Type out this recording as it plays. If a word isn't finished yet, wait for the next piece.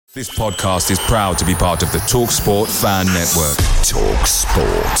This podcast is proud to be part of the TalkSport Fan Network.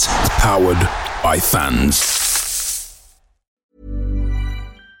 TalkSport. Powered by fans.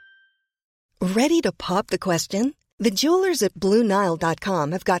 Ready to pop the question? The jewelers at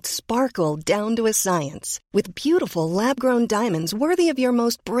BlueNile.com have got sparkle down to a science with beautiful lab-grown diamonds worthy of your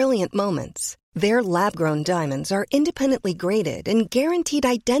most brilliant moments. Their lab-grown diamonds are independently graded and guaranteed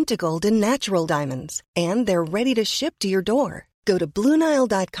identical to natural diamonds. And they're ready to ship to your door. Go to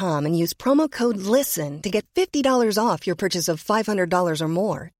BlueNile.com and use promo code LISTEN to get $50 off your purchase of $500 or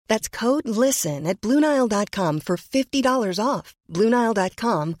more. That's code LISTEN at BlueNile.com for $50 off.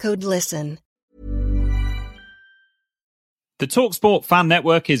 BlueNile.com, code LISTEN. The TalkSport Fan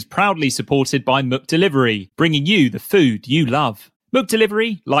Network is proudly supported by McDelivery, bringing you the food you love.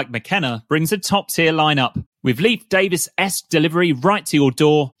 McDelivery, like McKenna, brings a top-tier lineup. With Leif Davis-esque delivery right to your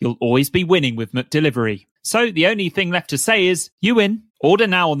door, you'll always be winning with McDelivery. So the only thing left to say is, you win. Order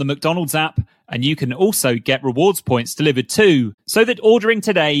now on the McDonald's app, and you can also get rewards points delivered too, so that ordering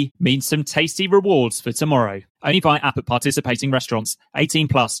today means some tasty rewards for tomorrow. Only via app at participating restaurants. 18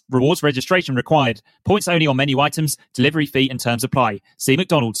 plus. Rewards registration required. Points only on menu items. Delivery fee and terms apply. See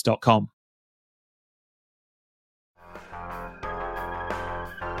mcdonalds.com.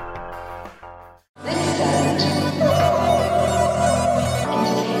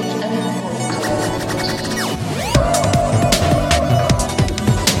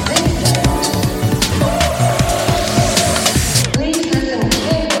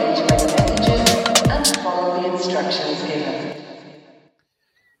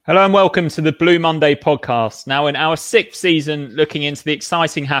 Hello and welcome to the Blue Monday podcast. Now in our 6th season, looking into the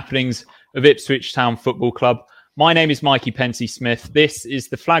exciting happenings of Ipswich Town Football Club. My name is Mikey Pensy-Smith. This is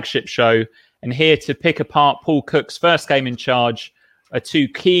the flagship show, and here to pick apart Paul Cook's first game in charge are two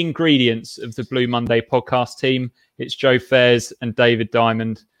key ingredients of the Blue Monday podcast team. It's Joe Fairs and David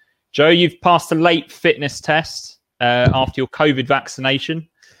Diamond. Joe, you've passed a late fitness test after your COVID vaccination.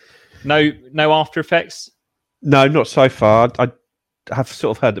 No after effects? No, not so far. I have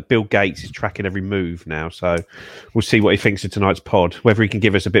sort of heard that Bill Gates is tracking every move now, so we'll see what he thinks of tonight's pod. Whether he can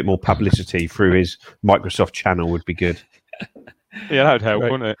give us a bit more publicity through his Microsoft channel would be good. Yeah, that would help,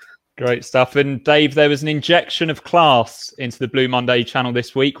 wouldn't it? Great stuff. And Dave, there was an injection of class into the Blue Monday channel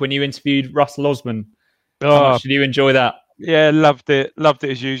this week when you interviewed Russell Osman. How much did you enjoy that? Yeah, loved it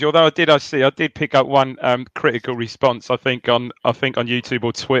as usual. Although I did pick up one critical response. I think on YouTube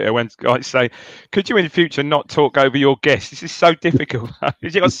or Twitter when guys say, "Could you in the future not talk over your guests? This is so difficult.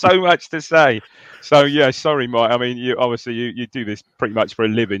 You've got so much to say." So yeah, sorry, Mike. I mean, you do this pretty much for a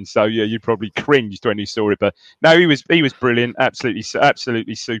living, so yeah, you probably cringed when you saw it. But no, he was brilliant,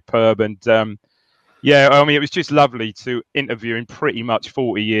 absolutely superb, and yeah, I mean, it was just lovely to interview him pretty much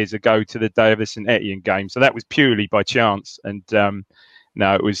 40 years ago to the day of the St Etienne game. So that was purely by chance, and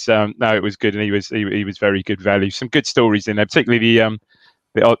it was good, and he was very good value. Some good stories in there, particularly I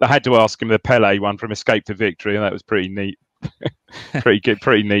had to ask him the Pele one from Escape to Victory, and that was pretty neat.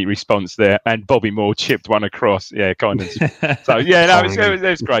 pretty neat response there. And Bobby Moore chipped one across. Yeah, kind of. So yeah, no, it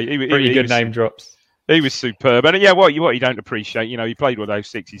was great. Pretty good name drops. He was superb. And yeah, what you don't appreciate, he played all those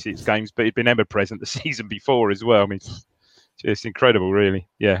 66 games, but he'd been ever present the season before as well. I mean, just incredible, really.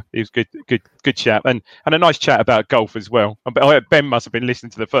 Yeah, he was good chat. And a nice chat about golf as well. Ben must have been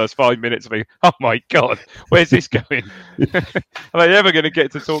listening to the first 5 minutes and oh my God, where's this going? Are they ever going to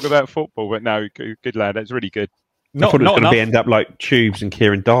get to talk about football? But no, good lad. That's really good. I thought it was going to end up like Tubes and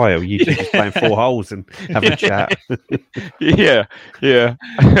Kieran Dyer. You just playing 4 holes and having a chat. Yeah.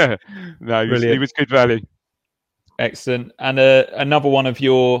 No, he was good value. Excellent. And another one of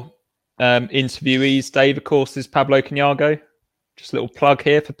your interviewees, Dave, of course, is Pablo Caniago. Just a little plug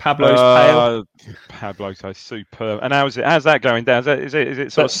here for Pablo's Pale. Pablo's so superb. And how's that going down? Is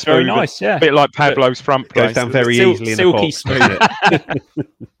it sort of smooth? Very nice, yeah. A bit like Pablo's front place. Goes down very easily in silky the smooth.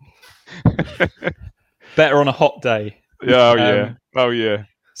 Better on a hot day. Oh yeah.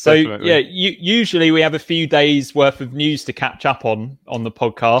 So definitely. yeah, usually we have a few days worth of news to catch up on the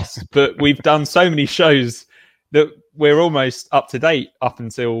podcast, but we've done so many shows that we're almost up to date up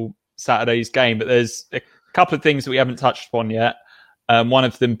until Saturday's game. But there's a couple of things that we haven't touched upon yet. One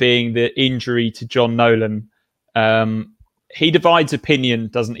of them being the injury to John Nolan. He divides opinion,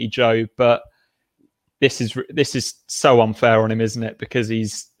 doesn't he, Joe? But this is so unfair on him, isn't it? Because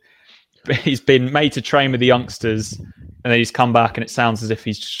he's been made to train with the youngsters, and then he's come back, and it sounds as if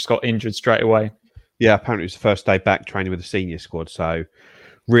he's just got injured straight away. Yeah, apparently it was the first day back training with the senior squad. So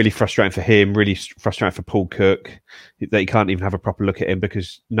really frustrating for him, really frustrating for Paul Cook that he can't even have a proper look at him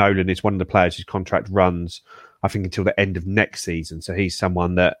because Nolan is one of the players whose contract runs, I think, until the end of next season. So he's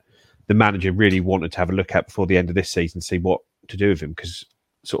someone that the manager really wanted to have a look at before the end of this season, see what to do with him, because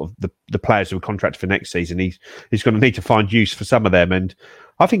sort of the players who are contracted for next season. He's going to need to find use for some of them, and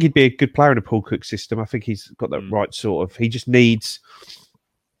I think he'd be a good player in a Paul Cook system. I think he's got that right sort of. He just needs.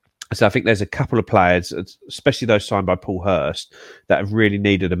 So I think there's a couple of players, especially those signed by Paul Hurst, that have really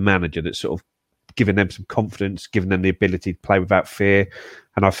needed a manager that's sort of giving them some confidence, giving them the ability to play without fear.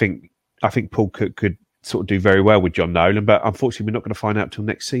 And I think Paul Cook could sort of do very well with John Nolan, but unfortunately we're not going to find out till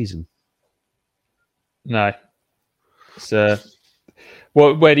next season. No. So,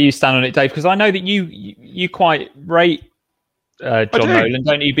 where do you stand on it, Dave? Because I know that you quite rate John Nolan,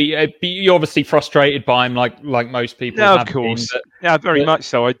 don't you? But you're obviously frustrated by him, like most people. Yeah, of course. Very much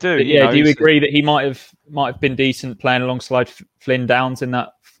so. I do. Do you agree that he might have been decent playing alongside Flynn Downs in that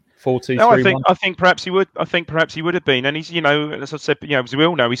 4-2-3-1? No, I think perhaps he would. I think perhaps he would have been. And he's, as I said, as we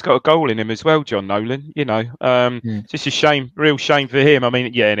all know, he's got a goal in him as well, John Nolan. Just a shame, real shame for him. I mean,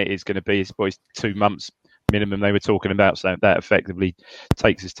 and it is going to be his boys 2 months minimum they were talking about, so that effectively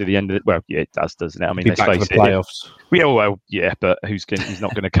takes us to the end of it. Well, yeah, it does, doesn't it? I mean, let's face it. Playoffs. But he's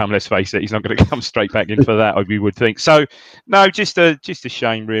not going to come. Let's face it, he's not going to come straight back in for that. We would think so. No, just a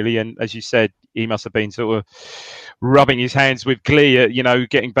shame, really. And as you said, he must have been sort of rubbing his hands with glee at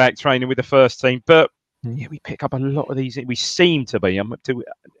getting back training with the first team. But yeah, we pick up a lot of these. We seem to be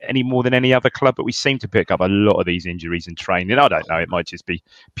any more than any other club, but we seem to pick up a lot of these injuries in training. I don't know. It might just be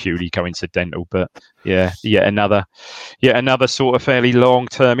purely coincidental, but yeah, yet another sort of fairly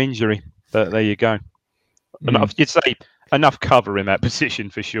long-term injury. But there you go. You'd say enough cover in that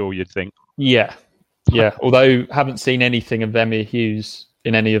position for sure. You'd think. Yeah. Although haven't seen anything of Emir Hughes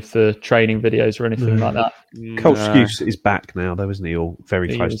in any of the training videos or anything like that. Colt Skuse is back now, though, isn't he? Or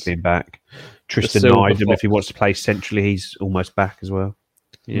very close to being back. Tristan Nydam, if he wants to play centrally, he's almost back as well.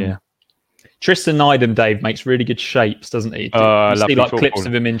 Yeah. Tristan Nydam, Dave, makes really good shapes, doesn't he? You see clips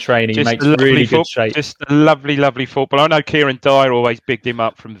of him in training. He makes really good shapes. Just a lovely football. I know Kieran Dyer always bigged him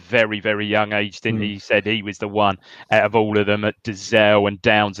up from very, very young age, didn't he? He said he was the one out of all of them at Dazelle and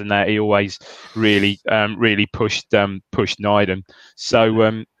Downs and that. He always really pushed Nydam.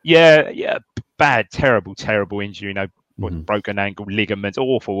 So, bad, terrible injury, broken ankle, ligaments,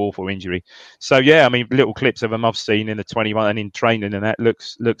 awful injury. So yeah, I mean, little clips of him I've seen in the 21 and in training, and that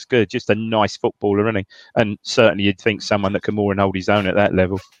looks good. Just a nice footballer, isn't he? And certainly you'd think someone that can more and hold his own at that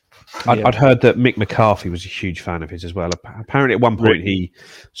level. I'd heard that Mick McCarthy was a huge fan of his as well. Apparently, at one point he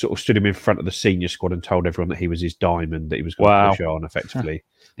sort of stood him in front of the senior squad and told everyone that he was his diamond, that he was going to push on effectively.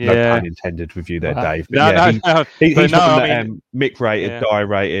 No pun intended with you there, Dave. But he's the one that Mick rated, Dyer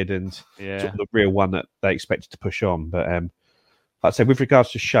rated, and sort of the real one that they expected to push on. But like I said, with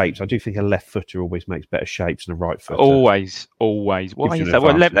regards to shapes, I do think a left footer always makes better shapes than a right footer. Always. Why is that?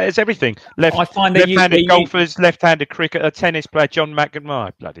 Well, it's everything. Left-handed golfers, left-handed cricketer, tennis player, John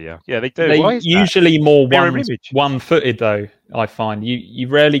McEnroe. Bloody hell. Yeah, they do. They're usually more one-footed, though, I find. You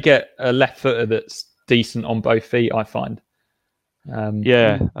rarely get a left footer that's decent on both feet, I find. But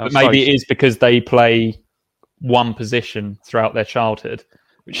maybe it is because they play one position throughout their childhood,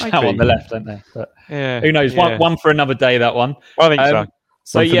 which is now on the left, don't they? But who knows? One for another day, that one. I think so.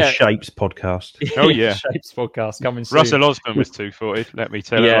 So the Shapes podcast. Oh yeah, Shapes podcast coming soon. Russell Osborne was 2-footed. Let me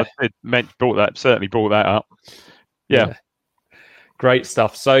tell you, I brought that up. Yeah, great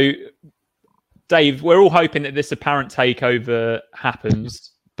stuff. So, Dave, we're all hoping that this apparent takeover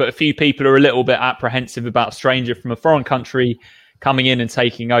happens, but a few people are a little bit apprehensive about a stranger from a foreign country coming in and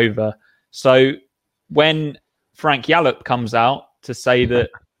taking over. So, when Frank Yallop comes out to say that,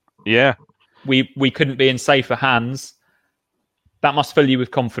 we couldn't be in safer hands, that must fill you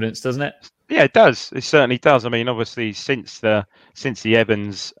with confidence, doesn't it? Yeah, it does. It certainly does. I mean, obviously, since the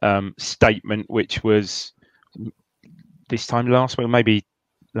Evans statement, which was this time last week, maybe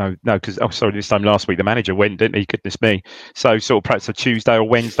because this time last week the manager went, didn't he? Goodness me. So sort of perhaps a Tuesday or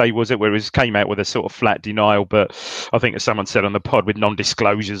Wednesday was it, where it came out with a sort of flat denial. But I think as someone said on the pod, with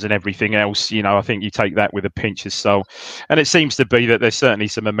non-disclosures and everything else, I think you take that with a pinch of salt. And it seems to be that there's certainly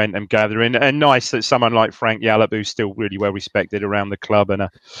some momentum gathering, and nice that someone like Frank Yallop, who's still really well respected around the club and a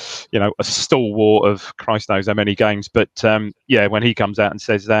stalwart of Christ knows how many games, but when he comes out and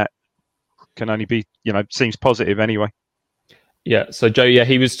says that, can only be seems positive anyway. Yeah, so Joe,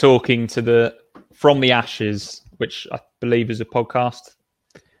 he was talking to From the Ashes, which I believe is a podcast.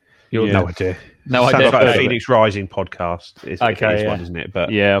 No idea. No idea. Sounds like a Phoenix Rising podcast. It's one, isn't it?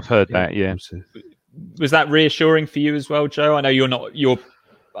 But yeah, I've heard that. Yeah. Was that reassuring for you as well, Joe? I know you're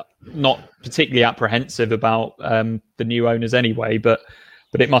not particularly apprehensive about the new owners anyway, but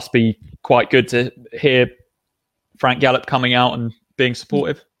it must be quite good to hear Frank Yallop coming out and being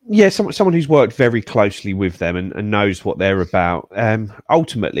supportive. Yeah, someone who's worked very closely with them and knows what they're about.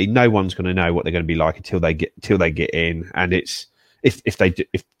 Ultimately, no one's going to know what they're going to be like until they get in, and it's if they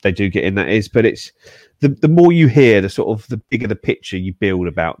do get in, that is. But it's the more you hear, the bigger the picture you build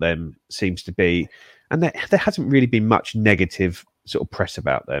about them seems to be, and there hasn't really been much negative sort of press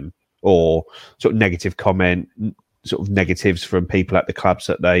about them or sort of negative comment, sort of negatives from people at the clubs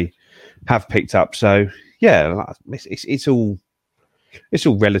that they have picked up. So yeah, it's all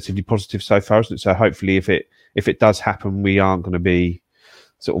relatively positive so far, isn't it? So hopefully, if it does happen, we aren't going to be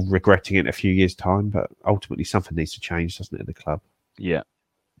sort of regretting it in a few years' time. But ultimately, something needs to change, doesn't it, at the club? Yeah,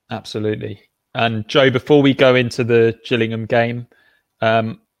 absolutely. And Joe, before we go into the Gillingham game,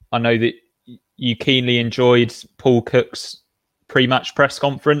 I know that you keenly enjoyed Paul Cook's pre-match press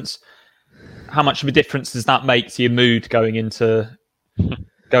conference. How much of a difference does that make to your mood going into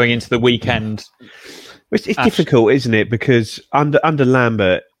the weekend? It's difficult, isn't it? Because under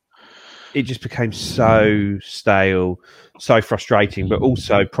Lambert, it just became so stale, so frustrating, but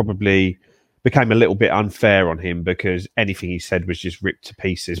also probably became a little bit unfair on him because anything he said was just ripped to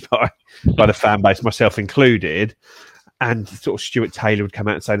pieces by the fan base, myself included. And sort of Stuart Taylor would come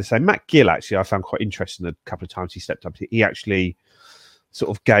out and say the same. Matt Gill, actually, I found quite interesting a couple of times he stepped up. He actually sort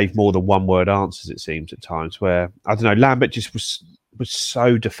of gave more than one-word answers, it seems, at times, where, I don't know, Lambert just was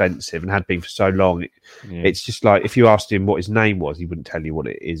so defensive and had been for so long. It's just like, if you asked him what his name was, he wouldn't tell you what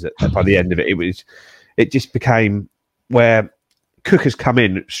it is. By the end of it, it just became where Cook has come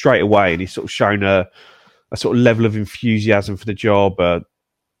in straight away and he's sort of shown a sort of level of enthusiasm for the job, a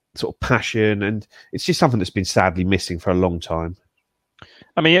sort of passion, and it's just something that's been sadly missing for a long time.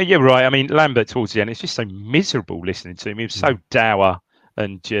 I mean, you're right. I mean, Lambert towards the end, it's just so miserable listening to him. He was so dour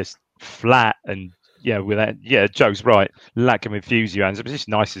and just flat, and with that, Joe's right. Lack of enthusiasm. It was just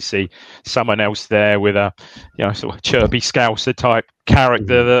nice to see someone else there with a, sort of chirpy Scouser type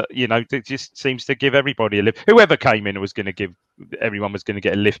character that just seems to give everybody a lift. Whoever came in everyone was going to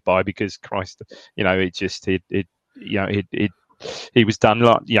get a lift by, because Christ, he was done,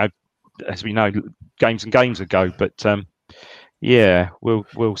 like, as we know, games and games ago. But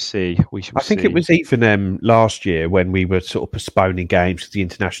we'll see. I think it was even last year when we were sort of postponing games to the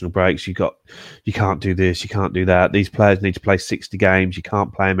international breaks. You can't do this, you can't do that. These players need to play 60 games. You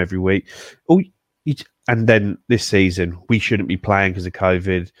can't play them every week. And then this season, we shouldn't be playing because of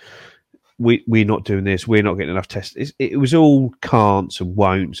COVID. We're not doing this. We're not getting enough tests. It was all can'ts and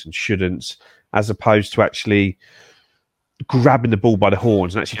won'ts and shouldn'ts, as opposed to actually grabbing the ball by the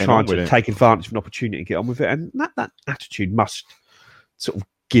horns and actually trying to take advantage of an opportunity and get on with it. And that attitude must sort of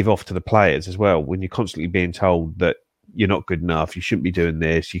give off to the players as well, when you're constantly being told that you're not good enough, you shouldn't be doing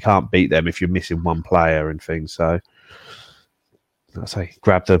this, you can't beat them if you're missing one player and things. So I say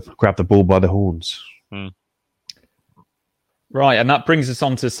grab the ball by the horns. Right, and that brings us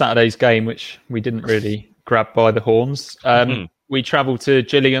on to Saturday's game, which we didn't really grab by the horns. We travel to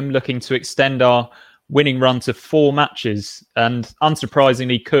Gillingham looking to extend our winning run to 4 matches, and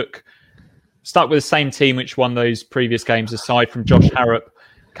unsurprisingly, Cook stuck with the same team which won those previous games, aside from Josh Harrop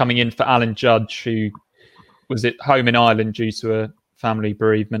coming in for Alan Judge, who was at home in Ireland due to a family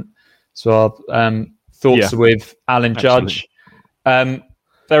bereavement. So our thoughts are with Alan Judge.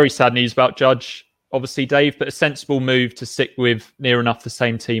 Very sad news about Judge, obviously, Dave, but a sensible move to stick with near enough the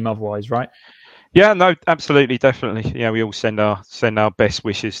same team otherwise, right? Yeah, no, absolutely, definitely. Yeah, we all send our best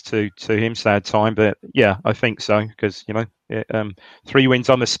wishes to him. Sad time, but yeah, I think so, because 3 wins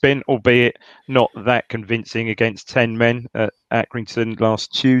on the spin, albeit not that convincing against 10 men at Accrington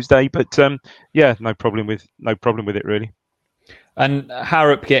last Tuesday. But no problem with it really. And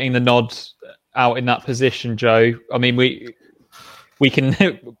Harrop getting the nod out in that position, Joe. I mean, we can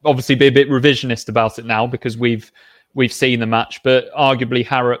obviously be a bit revisionist about it now because we've seen the match, but arguably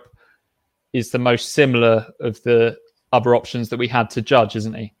Harrop is the most similar of the other options that we had to Judge,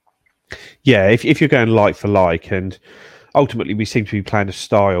 isn't he? Yeah, if you're going like for like, and ultimately we seem to be playing a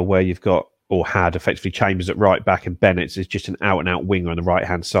style where you've got, or had effectively, Chambers at right back and Bennett is just an out-and-out winger on the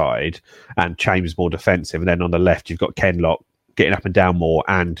right-hand side, and Chambers more defensive, and then on the left you've got Kenlock getting up and down more,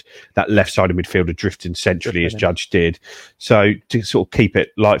 and that left side of midfielder drifting centrally as Judge did. So to sort of keep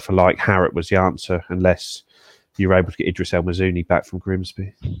it like for like, Harrop was the answer, unless you were able to get Idris El Mazouni back from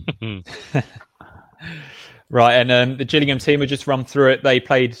Grimsby. Right, and the Gillingham team would just run through it. They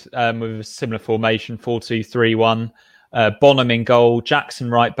played with a similar formation, 4-2-3-1. Bonham in goal, Jackson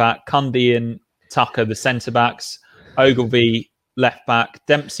right back, Cundy and Tucker the centre-backs, Ogilvie left back,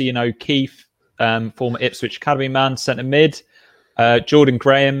 Dempsey and O'Keefe, former Ipswich Academy man, centre mid, Jordan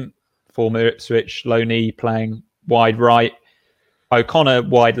Graham, former Ipswich, low knee, playing wide right, O'Connor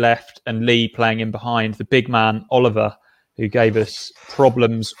wide left, and Lee playing in behind. The big man, Oliver, who gave us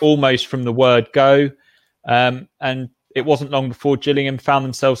problems almost from the word go. And it wasn't long before Gillingham found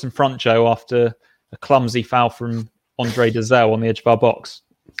themselves in front, Joe, after a clumsy foul from Andre Dazelle on the edge of our box.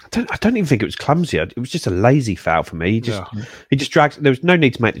 I don't even think it was clumsy. It was just a lazy foul for me. He just drags. There was no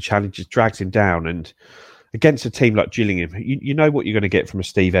need to make the challenge. Just drags him down, and against a team like Gillingham, you know what you're going to get from a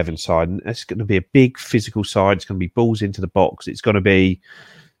Steve Evans side, and it's going to be a big physical side. It's going to be balls into the box. It's going to be.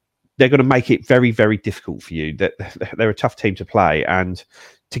 They're going to make it very, very difficult for you. They're a tough team to play, and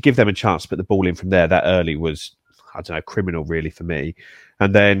to give them a chance to put the ball in from there that early was, I don't know, criminal really for me.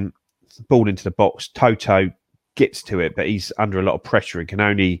 And then ball into the box. Toto gets to it, but he's under a lot of pressure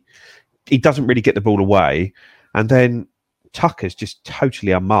and he doesn't really get the ball away. And then Tucker's just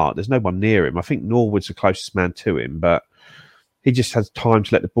totally unmarked. There's no one near him. I think Norwood's the closest man to him, but he just has time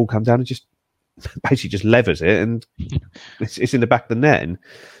to let the ball come down and just basically just levers it, and it's in the back of the net. And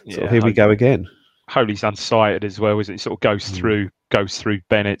here we go again. Holy's unsighted as well, isn't it? Sort of goes through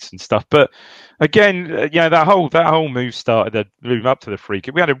Bennett's and stuff. But again, that whole move started the move up to the free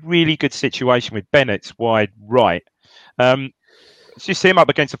kick. We had a really good situation with Bennett's wide right. It's just him up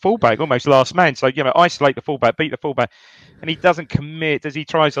against the fullback, almost last man. So isolate the fullback, beat the fullback, and he doesn't commit. He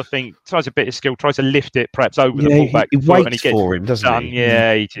tries a bit of skill, tries to lift it perhaps over the fullback. He waits and he gets for him, doesn't done. he?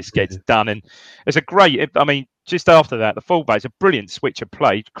 Yeah, he just gets done, and it's a great. I mean, just after that, the fullback's a brilliant switch of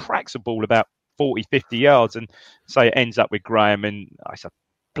play, cracks a ball about 40, 50 yards, and say it ends up with Graham, and it's a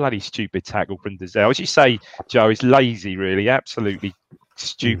bloody stupid tackle from Dazelle. As you say, Joe, is lazy, really, absolutely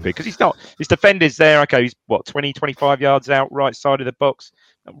stupid, because he's not. His defender's there. Okay, he's 20, 25 yards out, right side of the box,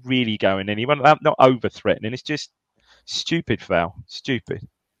 not really going anywhere, not over threatening. It's just stupid foul, stupid.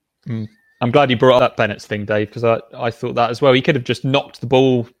 I'm glad you brought up Bennett's thing, Dave, because I thought that as well. He could have just knocked the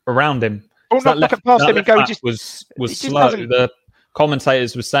ball around him. Or not looking past him and go. Was slow. The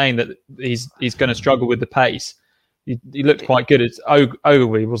commentators were saying that he's going to struggle with the pace. He looked quite good. It's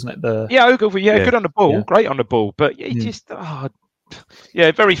Ogilvie, wasn't it? Ogilvie, good on the ball, great on the ball, but he just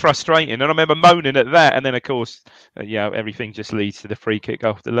very frustrating. And I remember moaning at that, and then of course, everything just leads to the free kick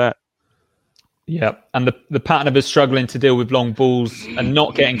after that. Yeah, and the pattern of us struggling to deal with long balls and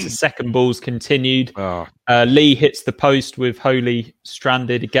not getting to second balls continued. Lee hits the post with Holy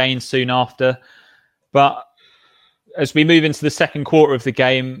stranded again soon after. But as we move into the second quarter of the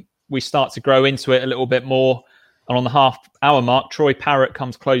game, we start to grow into it a little bit more. And on the half-hour mark, Troy Parrott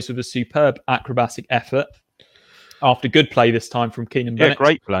comes close with a superb acrobatic effort after good play this time from Keenan Bennett. Yeah,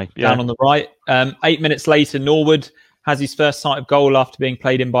 great play. Down on the right. 8 minutes later, Norwood has his first sight of goal after being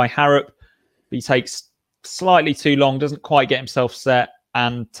played in by Harrop. He takes slightly too long, doesn't quite get himself set,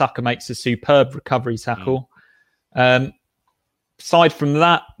 and Tucker makes a superb recovery tackle. Aside from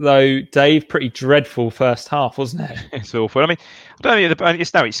that, though, Dave, pretty dreadful first half, wasn't it? It's awful. I mean, I don't think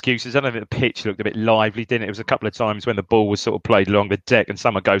it's no excuses. I don't think the pitch looked a bit lively, didn't it? It was a couple of times when the ball was sort of played along the deck and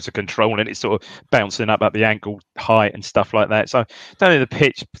someone goes to control and it's sort of bouncing up at the ankle height and stuff like that. So I don't think the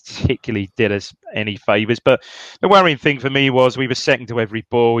pitch particularly did us any favours. But the worrying thing for me was we were second to every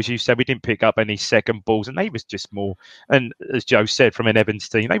ball. As you said, we didn't pick up any second balls, and they was just more, and as Joe said, from an Evans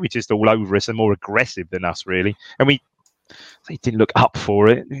team, they were just all over us and more aggressive than us, really. And they didn't look up for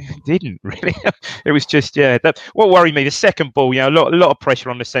it. It didn't really. It was just, what worried me, the second ball, a lot of pressure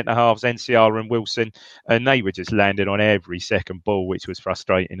on the centre halves, NCR and Wilson, and they were just landing on every second ball, which was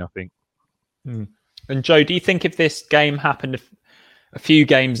frustrating, I think. And Joe, do you think if this game happened a few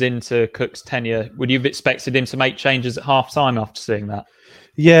games into Cook's tenure, would you have expected him to make changes at half time after seeing that?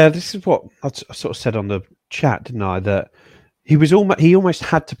 Yeah, this is what I sort of said on the chat, didn't I? That he almost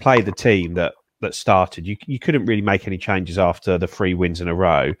had to play the team that started. You couldn't really make any changes after the 3 wins in a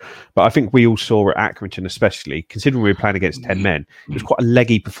row. But I think we all saw at Accrington, especially, considering we were playing against 10 men, it was quite a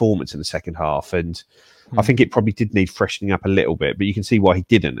leggy performance in the second half. And I think it probably did need freshening up a little bit, but you can see why he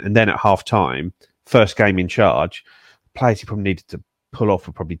didn't. And then at half time, first game in charge, players he probably needed to pull off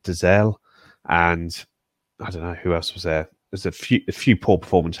were probably Dazelle, and I don't know who else was there. There's a few poor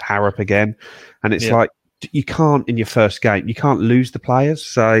performances, Harrop again. And it's like, you can't, in your first game, you can't lose the players.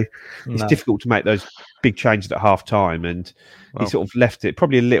 So it's difficult to make those big changes at half time. And he sort of left it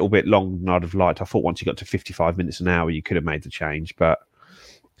probably a little bit longer than I'd have liked. I thought once you got to 55 minutes an hour, you could have made the change. But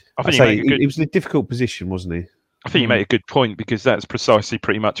I think it was in a difficult position, wasn't he? I think you made a good point, because that's precisely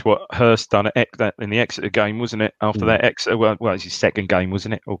pretty much what Hurst done in the Exeter game, wasn't it? After that Exeter, well, it's his second game,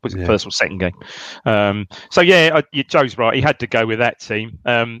 wasn't it? Or was it first or second game? Joe's right. He had to go with that team.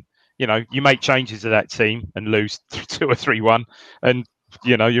 You make changes to that team and lose 2 or 3-1, and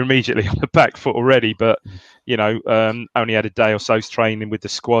you're immediately on the back foot already. But only had a day or so's training with the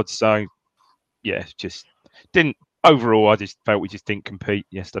squad, so just didn't. Overall, I just felt we just didn't compete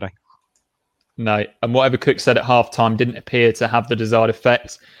yesterday. No, and whatever Cook said at half time didn't appear to have the desired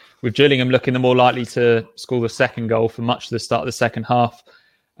effect, with Gillingham looking the more likely to score the second goal for much of the start of the second half.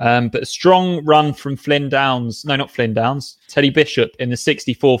 But a strong run from Flynn Downs. No, not Flynn Downs. Teddy Bishop in the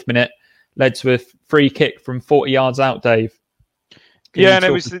 64th minute led to a free kick from 40 yards out, Dave. And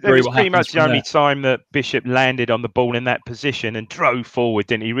it was pretty much the only time that Bishop landed on the ball in that position and drove forward,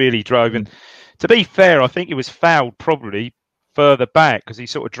 didn't he? Really drove. And to be fair, I think he was fouled probably further back because he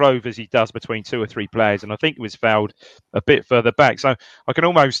sort of drove as he does between 2 or 3 players, and I think he was fouled a bit further back. So I can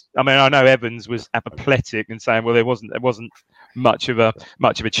almost, I know Evans was apoplectic and saying, well, there wasn't much of a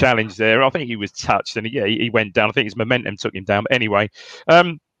challenge there. I think he was touched, and he went down. I think his momentum took him down. But anyway,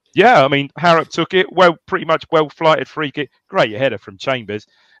 Harrop took it pretty much well flighted free kick, great header from Chambers,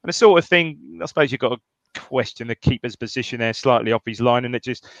 and the sort of thing. I suppose you've got to question the keeper's position there, slightly off his line, and it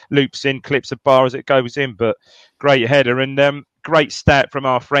just loops in, clips a bar as it goes in. But great header and great stat from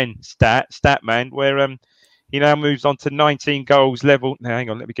our friend Statman, where he now moves on to 19 goals level. Now, hang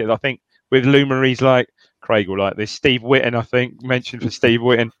on, let me get it. I think with luminaries like Craig will like this. Steve Whitten, I think, mentioned for Steve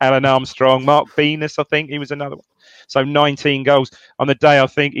Whitten. Alan Armstrong, Mark Venus, I think he was another one. So 19 goals on the day. I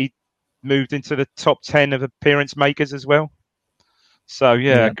think he moved into the top 10 of appearance makers as well. So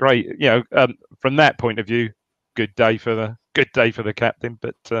great. From that point of view, good day for the captain.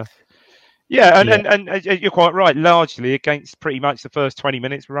 But and you're quite right. Largely against pretty much the first 20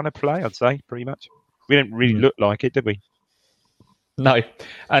 minutes run of play, I'd say. Pretty much, we didn't really look like it, did we? No,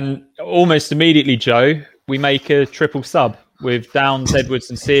 and almost immediately, Joe, we make a triple sub with Downs, Edwards,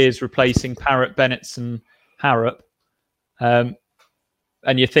 and Sears replacing Parrott, Bennett, and Harrop. And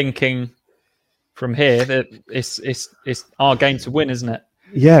you're thinking from here that it's our game to win, isn't it?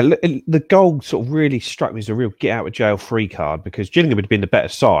 Yeah, the goal sort of really struck me as a real get out of jail free card because Gillingham had been the better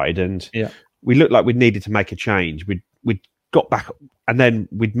side, and we looked like we needed to make a change. We'd got back, and then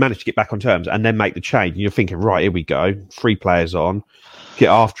we'd managed to get back on terms, and then make the change. And you're thinking, right, here we go, 3 players on, get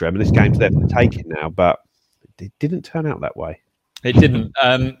after him, and this game's there for the taking now. But it didn't turn out that way. It didn't.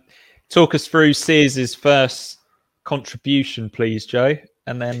 Talk us through Sears' first contribution, please, Joe,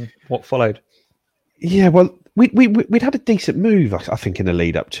 and then what followed. Yeah, well, we'd had a decent move, I think, in the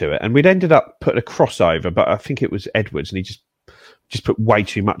lead up to it, and we'd ended up putting a crossover, but I think it was Edwards, and he just put way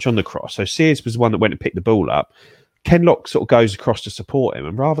too much on the cross. So Sears was the one that went and picked the ball up. Kenlock sort of goes across to support him,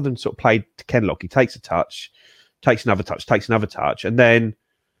 and rather than sort of play to Kenlock, he takes a touch, takes another touch, and then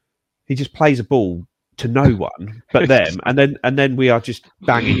he just plays a ball to no one but them, and then we are just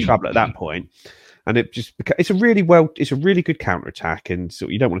banging trouble at that point. And it's a really good counter attack, and so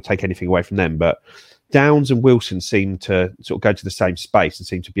you don't want to take anything away from them. But Downs and Wilson seem to sort of go to the same space and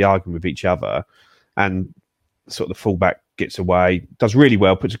seem to be arguing with each other. And sort of the fullback gets away, does really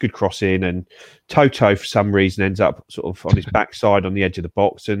well, puts a good cross in, and Toto for some reason ends up sort of on his backside on the edge of the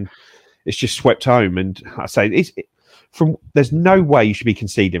box, and it's just swept home. And I say there's no way you should be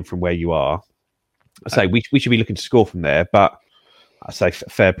conceding from where you are. I say we should be looking to score from there, but I say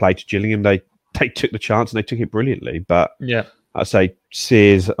fair play to Gillingham. They took the chance and they took it brilliantly. But I say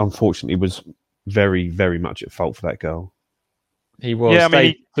Sears, unfortunately, was very, very much at fault for that goal. He was. Yeah,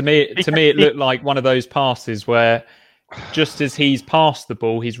 to me, it looked like one of those passes where just as he's passed the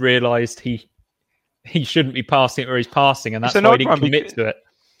ball, he's realised he shouldn't be passing it where he's passing, and that's why he didn't commit to it.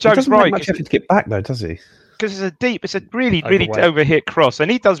 He doesn't make much effort to get back, though, does he? Because it's a really overhit cross, and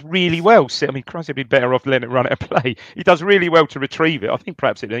he does really well. Christ, he'd be better off letting it run at a play. He does really well to retrieve it. I think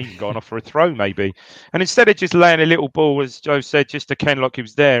perhaps it even gone off for a throw, maybe. And instead of just laying a little ball, as Joe said, just to Kenlock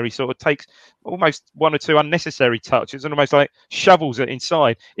who's there, he sort of takes almost 1 or 2 unnecessary touches and almost like shovels it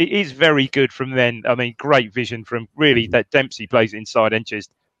inside. It is very good from then. I mean, great vision from really that Dempsey plays it inside and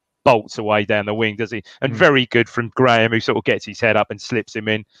just bolts away down the wing, does he? And very good from Graham, who sort of gets his head up and slips him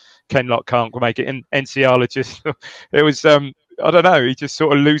in. Kenlock can't make it. And Enciala just, it was, I don't know, he just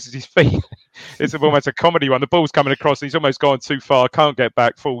sort of loses his feet. It's almost a comedy one. The ball's coming across and he's almost gone too far, can't get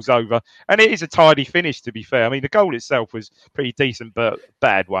back, falls over. And it is a tidy finish, to be fair. I mean, the goal itself was pretty decent, but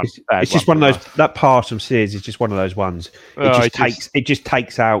bad one. It's just one of those, that pass from Sears is just one of those ones. It just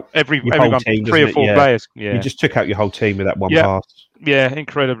takes out everyone, whole team, 3 or 4 players. Yeah. You just took out your whole team with that one pass. Yeah,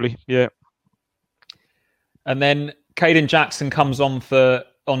 incredibly. Yeah. And then Caden Jackson comes on for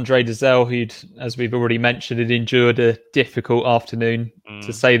Andre Dazelle, who'd, as we've already mentioned, had endured a difficult afternoon,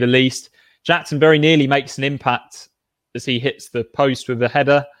 to say the least. Jackson very nearly makes an impact as he hits the post with a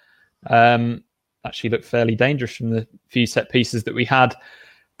header. Actually looked fairly dangerous from the few set pieces that we had.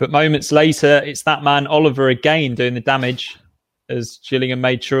 But moments later, it's that man Oliver again doing the damage as Gillingham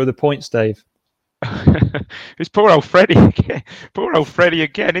made sure of the points, Dave. It's poor old Freddie again. Poor old Freddie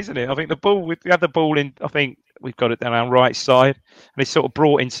again, isn't it? I think we had the ball in, I think we've got it down our right side, and it's sort of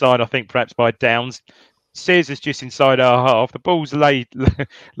brought inside, I think, perhaps by Downs. Sears is just inside our half. The ball's laid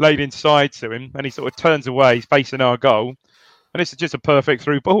inside to him, and he sort of turns away. He's facing our goal. And this is just a perfect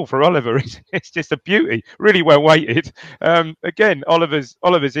through ball for Oliver. It's just a beauty. Really well weighted. Again, Oliver's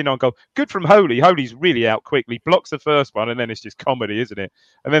in on goal. Good from Holy. Holy's really out quickly. Blocks the first one, and then it's just comedy, isn't it?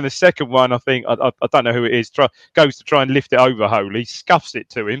 And then the second one, I think, I don't know who it is, goes to try and lift it over Holy, scuffs it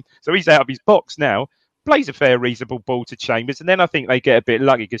to him. So he's out of his box now. Plays a fair, reasonable ball to Chambers. And then I think they get a bit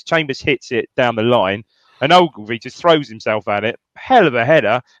lucky because Chambers hits it down the line. And Ogilvie just throws himself at it. Hell of a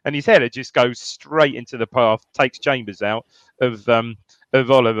header. And his header just goes straight into the path, takes Chambers out of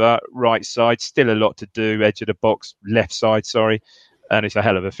Oliver, right side. Still a lot to do. Edge of the box, left side, sorry. And it's a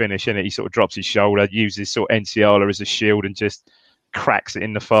hell of a finish, isn't it? He sort of drops his shoulder, uses sort of Enciala as a shield and just cracks it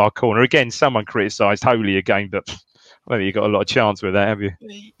in the far corner. Again, someone criticised Holy again, but I don't think you got a lot of chance with that, have you?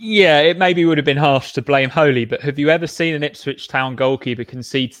 Yeah, it maybe would have been harsh to blame Holy, but have you ever seen an Ipswich Town goalkeeper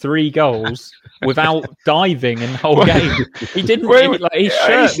concede 3 goals without diving in the whole game? He didn't. His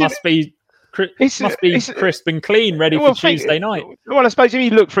shirt must be crisp and clean, ready for Tuesday night. Well, I suppose if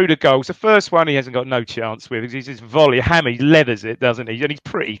you look through the goals, the first one he hasn't got no chance with. He's just volley, hammy, leathers it, doesn't he? And he's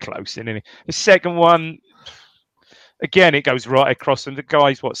pretty close, isn't he? The second one, again, it goes right across him. The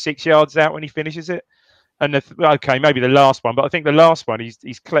guy's 6 yards out when he finishes it. And maybe the last one, but I think the last one he's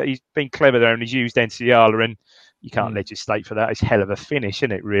been clever there and he's used Enciala, and you can't legislate for that. It's hell of a finish,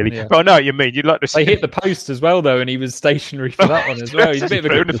 isn't it? Really, yeah. But I know what you mean. You'd like to see. They hit the post as well, though, and he was stationary for that one as well. He's a bit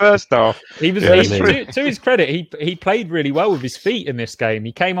of in the first half. He was to his credit. He played really well with his feet in this game.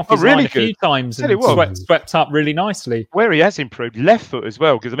 He came off his line a few times and swept up really nicely. Where he has improved, left foot as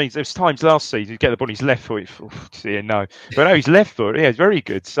well. Because I mean, there's times last season he'd get the ball on his left foot. But no, he's left foot. Yeah, it's very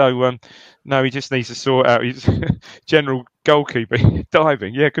good. So. No, he just needs to sort out his general goalkeeping,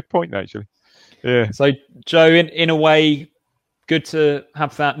 diving. Yeah, good point, actually. Yeah. So, Joe, in a way, good to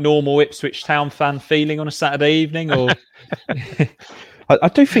have that normal Ipswich Town fan feeling on a Saturday evening, or I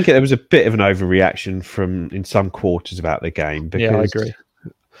do think there was a bit of an overreaction in some quarters about the game. Because yeah, I agree.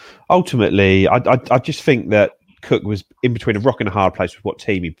 Ultimately, I just think that Cook was in between a rock and a hard place with what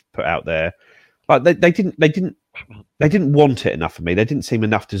team he put out there. Like they didn't want it enough for me. They didn't seem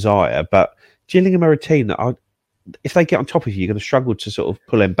enough desire. But Gillingham are a team that if they get on top of you, you're going to struggle to sort of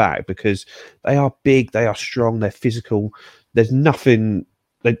pull them back because they are big, they are strong, they're physical. There's nothing.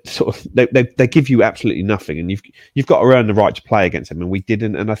 They give you absolutely nothing, and you've got to earn the right to play against them, and we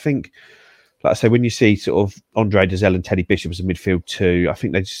didn't. And I think, like I say, when you see sort of Andre Dazelle and Teddy Bishop as a midfield too, I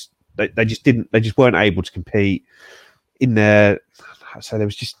think they just weren't able to compete in there. So there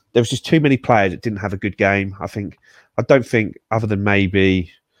was just too many players that didn't have a good game. I don't think other than maybe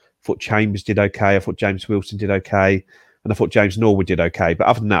I thought Chambers did okay. I thought James Wilson did okay. And I thought James Norwood did okay. But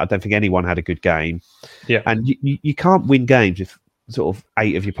other than that, I don't think anyone had a good game. Yeah. And you can't win games if sort of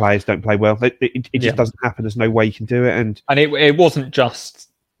 8 of your players don't play well. It just doesn't happen. There's no way you can do it. And it wasn't just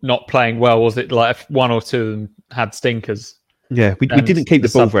not playing well, was it? Like 1 or 2 of them had stinkers. Yeah, we didn't keep the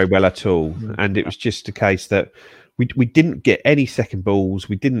ball very well at all. And it was just a case that we didn't get any second balls.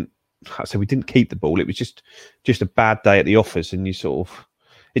 We didn't keep the ball. It was just a bad day at the office, and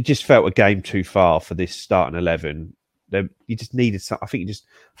it just felt a game too far for this starting 11. You just needed some. I think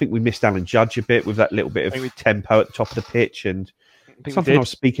we missed Alan Judge a bit with that little bit of tempo at the top of the pitch, and something I was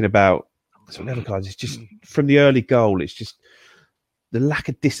speaking about. Some other guys. It's just from the early goal. It's just the lack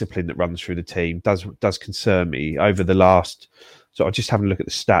of discipline that runs through the team does concern me over the last. So I'm just having a look at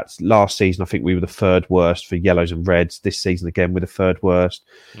the stats. Last season, I think we were the 3rd worst for yellows and reds. This season, again, we're the 3rd worst.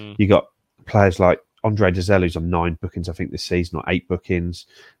 You got players like Andre Dazelle, who's on 9 bookings, I think, this season, or 8 bookings.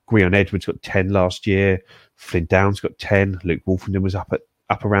 Guion Edwards got 10 last year. Flynn Downs got 10. Luke Wolfenden was up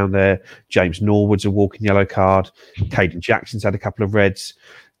around there. James Norwood's a walking yellow card. Caden Jackson's had a couple of reds.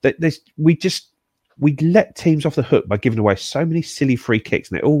 We let teams off the hook by giving away so many silly free kicks,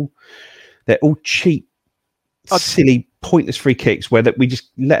 and they're all cheap, silly, pointless free kicks where we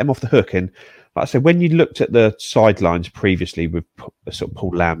just let them off the hook. And like I said, when you looked at the sidelines previously with sort of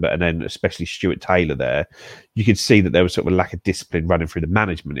Paul Lambert and then especially Stuart Taylor there, you could see that there was sort of a lack of discipline running through the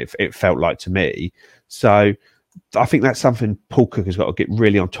management. It felt like to me. So I think that's something Paul Cook has got to get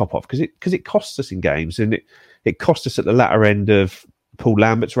really on top of because it costs us in games, and it cost us at the latter end of Paul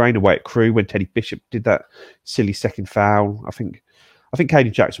Lambert's reign away at Crewe when Teddy Bishop did that silly second foul. I think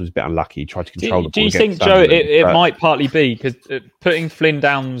Caden Jackson was a bit unlucky. He tried to control the ball. Do you think, Joe, it might partly be because putting Flynn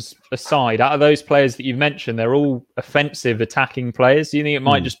Downs aside, out of those players that you've mentioned, they're all offensive, attacking players. Do you think it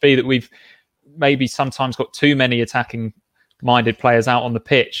might just be that we've maybe sometimes got too many attacking-minded players out on the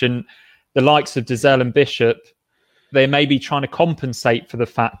pitch, and the likes of Dazelle and Bishop, they may be trying to compensate for the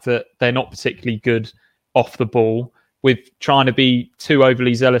fact that they're not particularly good off the ball with trying to be too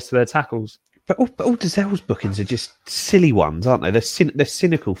overly zealous for their tackles? But all Dazzel's bookings are just silly ones, aren't they? They're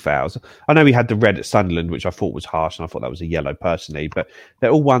cynical fouls. I know he had the red at Sunderland, which I thought was harsh, and I thought that was a yellow personally. But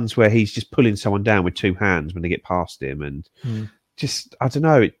they're all ones where he's just pulling someone down with two hands when they get past him, and just I don't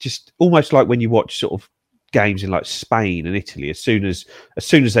know. It just almost like when you watch sort of games in like Spain and Italy. As soon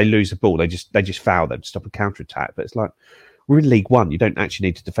as they lose the ball, they just foul them to stop a counter attack. But it's like we're in League One. You don't actually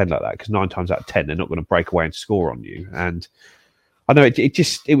need to defend like that because 9 times out of 10 they're not going to break away and score on you. And I know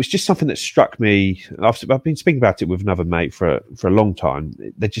it was just something that struck me. I've been speaking about it with another mate for a long time.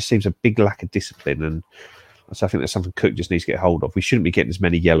 There just seems a big lack of discipline, and so I think that's something Cook just needs to get hold of. We shouldn't be getting as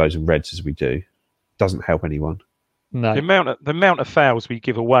many yellows and reds as we do. Doesn't help anyone. No. The amount of fouls we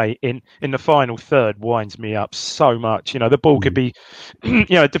give away in the final third winds me up so much. The ball could be,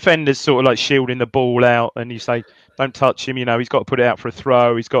 defenders sort of like shielding the ball out, and you say, "Don't touch him." He's got to put it out for a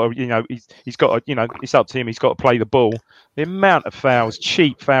throw. He's got to, he's got to, it's up to him. He's got to play the ball. The amount of fouls,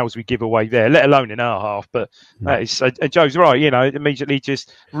 cheap fouls we give away there, let alone in our half. But that is, Joe's right. It immediately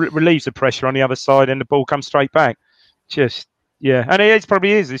just relieves the pressure on the other side, and the ball comes straight back. And it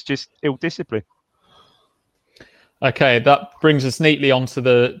probably is. It's just ill discipline. Okay, that brings us neatly onto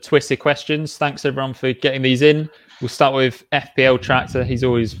the Twitter questions. Thanks everyone for getting these in. We'll start with FPL Tractor. He's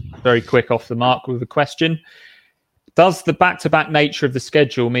always very quick off the mark with a question. Does the back-to-back nature of the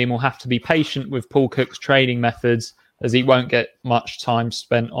schedule mean we'll have to be patient with Paul Cook's training methods as he won't get much time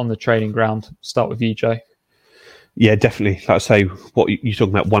spent on the training ground? Start with you, Joe. Yeah, definitely. Like I say, what you're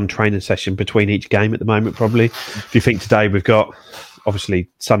talking about, one training session between each game at the moment, probably. If you think today we've got, obviously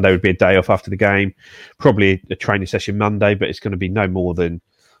Sunday would be a day off after the game, probably a training session Monday, but it's going to be no more than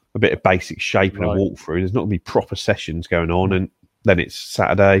a bit of basic shape and a walkthrough. There's not going to be proper sessions going on, and then it's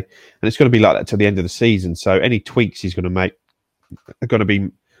Saturday, and it's going to be like that till the end of the season. So any tweaks he's going to make are going to be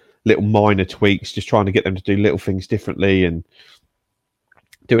little minor tweaks, just trying to get them to do little things differently and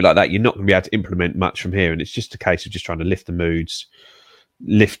do it like that. You're not going to be able to implement much from here, and it's just a case of just trying to lift the moods,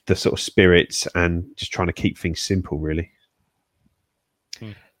 lift the sort of spirits, and just trying to keep things simple, really.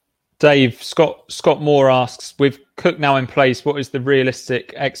 Dave, Scott Moore asks, with Cook now in place, what is the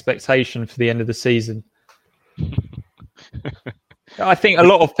realistic expectation for the end of the season? I think a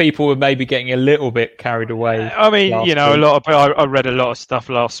lot of people were maybe getting a little bit carried away. I mean, I read a lot of stuff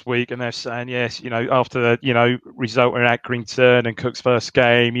last week, and they're saying, yes, after the, result in Accrington and Cook's first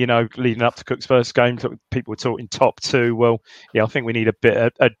game, leading up to Cook's first game, people were talking top 2. Well, yeah, I think we need a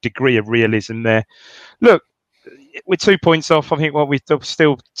degree of realism there. Look, we're 2 points off. I think we're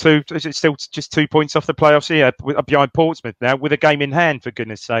still just 2 points off the playoffs here, behind Portsmouth now, with a game in hand, for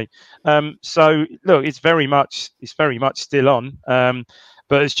goodness sake. So look, it's very much still on.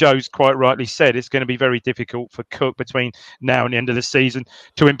 But as Joe's quite rightly said, it's going to be very difficult for Cook between now and the end of the season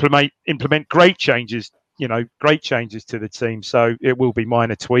to implement great changes. Great changes to the team. So it will be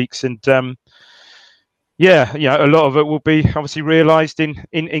minor tweaks, and a lot of it will be obviously realised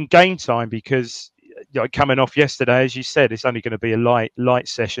in game time, because coming off yesterday, as you said, it's only going to be a light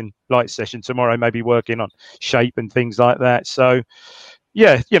session tomorrow, maybe working on shape and things like that. So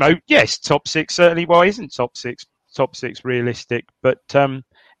yes, top 6 certainly. Why isn't top six realistic? But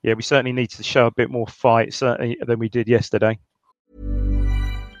we certainly need to show a bit more fight certainly than we did yesterday.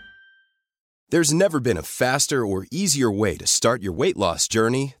 There's never been a faster or easier way to start your weight loss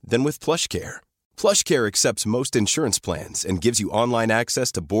journey than with PlushCare. PlushCare accepts most insurance plans and gives you online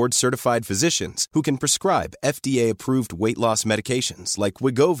access to board-certified physicians who can prescribe FDA-approved weight loss medications like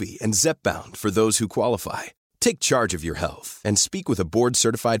Wegovy and Zepbound for those who qualify. Take charge of your health and speak with a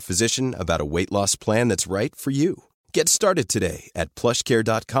board-certified physician about a weight loss plan that's right for you. Get started today at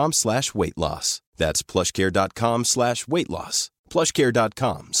plushcare.com/weightloss. That's plushcare.com/weightloss.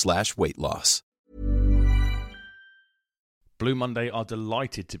 plushcare.com/weightloss. Blue Monday are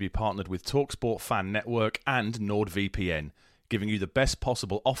delighted to be partnered with TalkSport Fan Network and NordVPN, giving you the best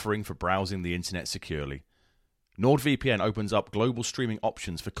possible offering for browsing the internet securely. NordVPN opens up global streaming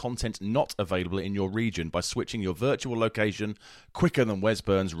options for content not available in your region by switching your virtual location quicker than Wes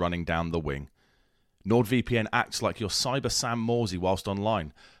Burns running down the wing. NordVPN acts like your cyber Sam Morsey whilst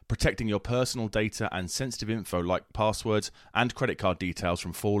online, protecting your personal data and sensitive info like passwords and credit card details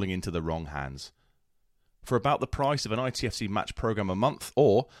from falling into the wrong hands. For about the price of an ITFC match program a month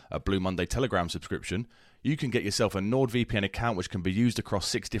or a Blue Monday Telegram subscription, you can get yourself a NordVPN account which can be used across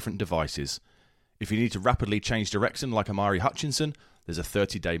 6 different devices. If you need to rapidly change direction like Amari Hutchinson, there's a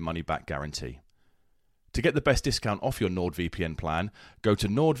 30-day money-back guarantee. To get the best discount off your NordVPN plan, go to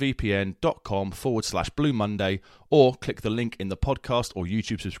nordvpn.com/Blue Monday or click the link in the podcast or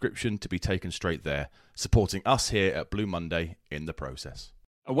YouTube subscription to be taken straight there, supporting us here at Blue Monday in the process.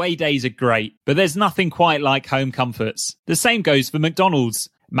 Away days are great, but there's nothing quite like home comforts. The same goes for McDonald's.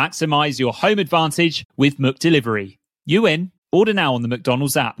 Maximise your home advantage with McDelivery. You in? Order now on the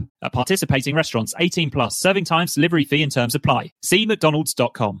McDonald's app. At participating restaurants, 18 plus, serving times, delivery fee and terms apply. See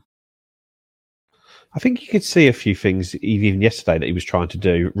mcdonalds.com. I think you could see a few things even yesterday that he was trying to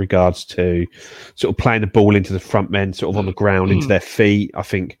do regards to sort of playing the ball into the front men, sort of on the ground, into their feet. I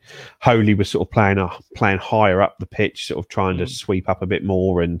think Holy was sort of playing higher up the pitch, sort of trying to sweep up a bit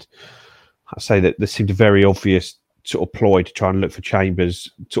more. And I say that there seemed a very obvious sort of ploy to try and look for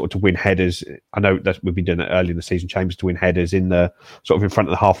Chambers, sort of to win headers. I know that we've been doing it early in the season, Chambers to win headers in the sort of in front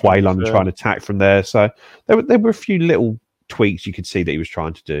of the halfway line and try and attack from there. So there were a few little tweaks you could see that he was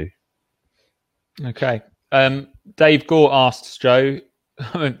trying to do. Okay. Dave Gore asks Joe,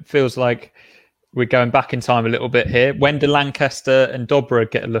 it feels like we're going back in time a little bit here. When do Lancaster and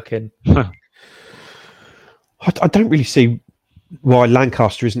Dobra get a look in? I don't really see why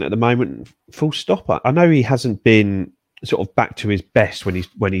Lancaster isn't at the moment. Full stop. I know he hasn't been sort of back to his best when he's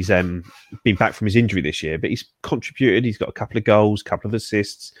been back from his injury this year, but he's contributed. He's got a couple of goals, a couple of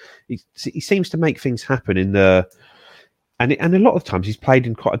assists. He seems to make things happen in the. And a lot of times he's played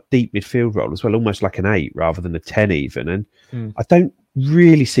in quite a deep midfield role as well, almost like an 8 rather than a 10 even. And I don't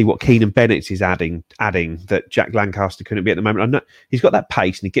really see what Keenan Bennett is adding that Jack Lancaster couldn't be at the moment. I know he's got that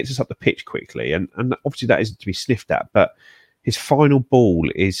pace and he gets us up the pitch quickly. And obviously that isn't to be sniffed at, but his final ball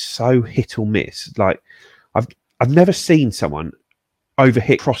is so hit or miss. Like I've never seen someone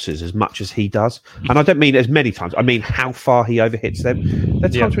overhit crosses as much as he does. And I don't mean as many times. I mean how far he overhits them. There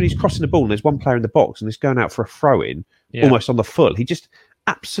are times when he's crossing the ball and there's one player in the box and he's going out for a throw-in almost on the full. He just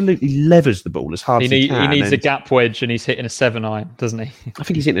absolutely levers the ball as hard as he can. He needs a gap wedge and he's hitting a 7-iron, doesn't he? I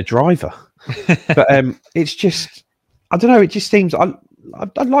think he's hitting a driver. But it's just, I don't know, it just seems... I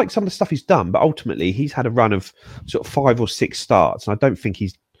like some of the stuff he's done, but ultimately he's had a run of sort of 5 or 6 starts, and I don't think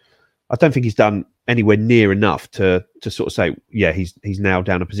he's done anywhere near enough to sort of say, yeah, he's now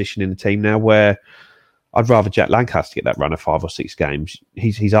down a position in the team now where I'd rather Jack Lancaster get that run of 5 or 6 games.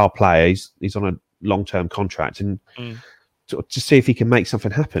 He's our player. He's on a long-term contract, and sort of to see if he can make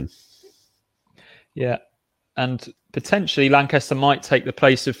something happen. Yeah, and potentially Lancaster might take the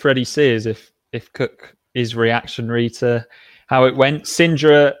place of Freddie Sears if Cook is reactionary to how it went.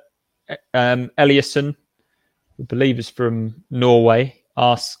 Sindra Eliasson, I believe is from Norway,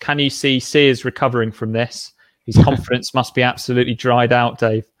 asks, can you see Sears recovering from this? His confidence must be absolutely dried out,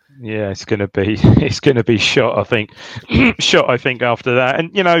 Dave. Yeah, it's going to be shot, I think. After that.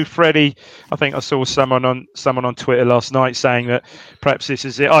 And, you know, Freddie, I think I saw someone on Twitter last night saying that perhaps this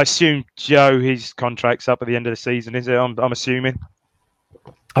is it. I assume, Joe, his contract's up at the end of the season, is it? I'm assuming.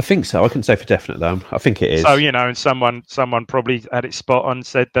 I think so. I couldn't say for definite, though. I think it is. So, you know, and someone probably had it spot on,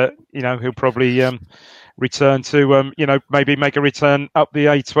 said that, you know, he'll probably return to, you know, maybe make a return up the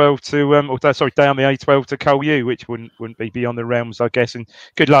A12 to, down the A12 to Col U, which wouldn't be beyond the realms, I guess. And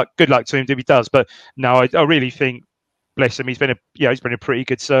good luck to him if he does. But no, I really think, bless him, he's been a pretty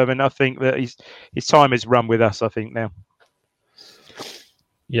good servant. I think that his time is run with us, I think, now.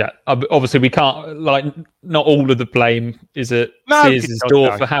 Yeah, obviously we can't, like, not all of the blame is at Sears'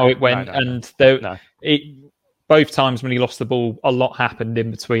 door for how it went. Both times when he lost the ball, a lot happened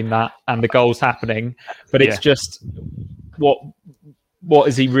in between that and the goals happening. But it's just, what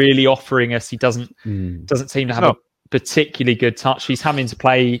is he really offering us? He doesn't seem to have a particularly good touch. He's having to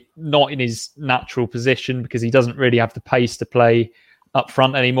play not in his natural position because he doesn't really have the pace to play up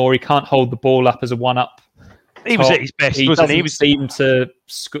front anymore. He can't hold the ball up as a one-up. He was at his best, wasn't he? He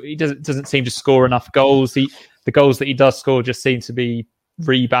doesn't seem to score enough goals. The goals that he does score just seem to be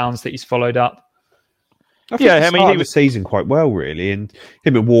rebounds that he's followed up. He was the season quite well, really, and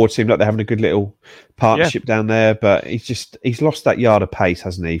him and Ward seemed like they're having a good little partnership down there. But he's lost that yard of pace,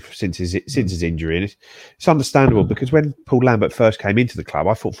 hasn't he, since his injury? And it's understandable because when Paul Lambert first came into the club,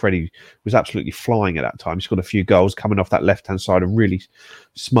 I thought Freddie was absolutely flying at that time. He's got a few goals coming off that left hand side, a really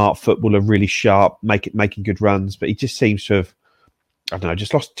smart footballer, really sharp, making good runs. But he just seems to have, I don't know,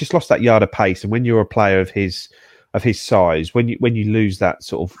 just lost that yard of pace. And when you're a player of his size, when you lose that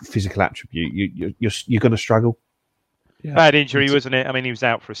sort of physical attribute, you're going to struggle. Yeah. Bad injury, wasn't it? I mean, he was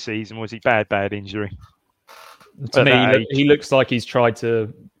out for a season. Was he? Bad injury. To me, he looks like he's tried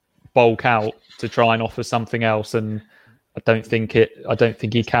to bulk out to try and offer something else, and I don't think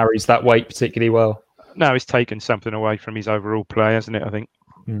he carries that weight particularly well. No, he's taken something away from his overall play, hasn't it? I think.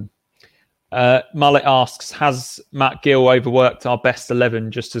 Mullet asks, has Matt Gill overworked our best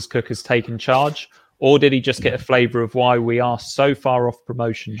 11 just as Cook has taken charge? Or did he just get a flavour of why we are so far off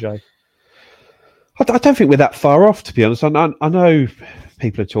promotion, Joe? I don't think we're that far off, to be honest. I know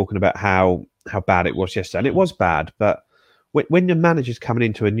people are talking about how bad it was yesterday, and it was bad. But when the manager's coming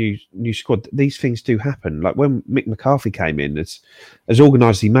into a new squad, these things do happen. Like when Mick McCarthy came in, as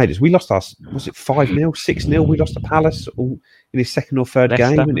organised as he made us, we lost was it 5-0, 6-0? We lost to Palace all in his second or third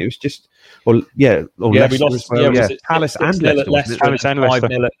game, and it was just, Leicester we lost, as well. Yeah, Palace and Leicester. Palace and Leicester.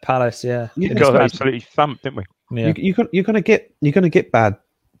 5-0 at Palace, yeah. We got absolutely thumped, didn't we? Yeah. You're going to get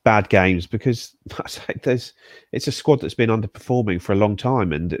bad games because it's a squad that's been underperforming for a long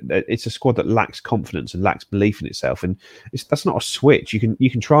time, and it's a squad that lacks confidence and lacks belief in itself, and that's not a switch. You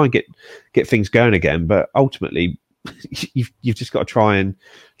can try and get things going again, but ultimately you've just got to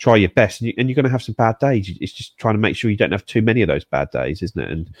try your best, and you're going to have some bad days. It's just trying to make sure you don't have too many of those bad days, isn't it?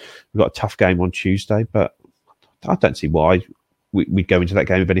 And we've got a tough game on Tuesday, but I don't see why we'd go into that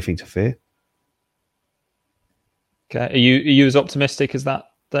game with anything to fear. Okay, are you as optimistic as that,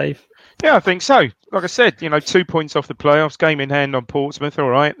 Dave? Yeah, I think so. Like I said, 2 points off the playoffs, game in hand on Portsmouth. All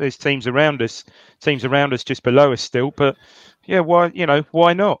right, there's teams around us just below us still, but yeah, why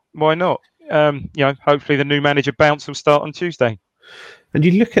not? Why not? Hopefully the new manager bounce will start on Tuesday. And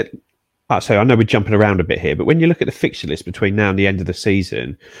you look at, I know we're jumping around a bit here, but when you look at the fixture list between now and the end of the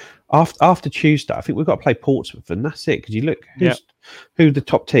season, after Tuesday, I think we've got to play Portsmouth, and that's it. Because you look who are the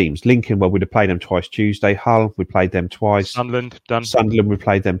top teams. Lincoln, well, we'd have played them twice Tuesday. Hull, we played them twice. Sunderland, we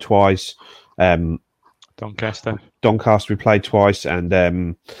played them twice. Doncaster, we played twice,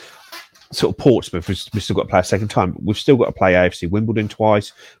 and sort of Portsmouth, we've still got to play a second time. We've still got to play AFC Wimbledon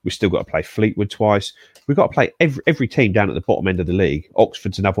twice. We've still got to play Fleetwood twice. We've got to play every team down at the bottom end of the league.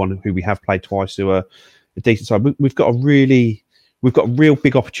 Oxford's another one who we have played twice, who are a decent side. We've got a real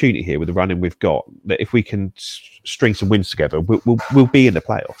big opportunity here with the running we've got. That if we can string some wins together, we'll be in the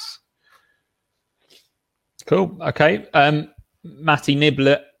playoffs. Cool. Okay. Matty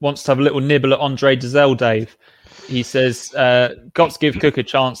Niblett wants to have a little nibble at Andre Dazelle, Dave. He says, got to give Cook a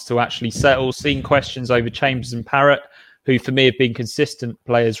chance to actually settle. Seen questions over Chambers and Parrott, who for me have been consistent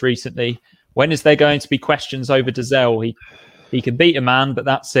players recently. When is there going to be questions over Dazelle? He can beat a man, but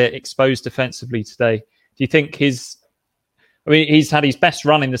that's it. Exposed defensively today. Do you think he's had his best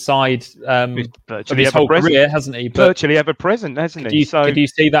run in the side of his whole career, hasn't he? But virtually ever present, hasn't he? Could you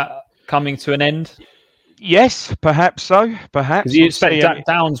see that coming to an end? Yes, perhaps so. Perhaps. Because you expect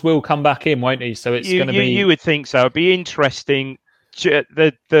Downs will come back in, won't he? So it's going to be... You would think so. It'd be interesting.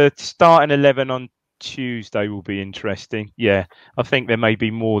 The starting 11 on Tuesday will be interesting. Yeah, I think there may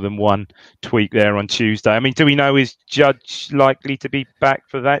be more than one tweak there on Tuesday. I mean, do we know, is Judge likely to be back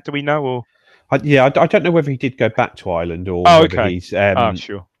for that? Do we know? Or I don't know whether he did go back to Ireland or whether he's...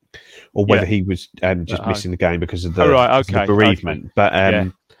 sure. Or whether he was just missing the game because of the bereavement. Okay.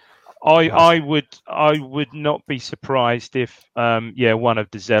 But... I would not be surprised if one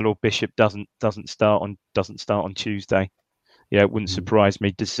of Dazelle or Bishop doesn't start on Tuesday. Yeah, it wouldn't surprise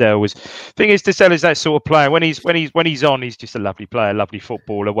me. Dazelle is that sort of player. When he's on, he's just a lovely player, lovely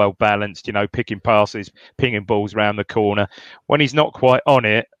footballer, well balanced. Picking passes, pinging balls around the corner. When he's not quite on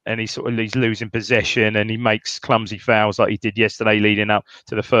it, and he's losing possession, and he makes clumsy fouls like he did yesterday, leading up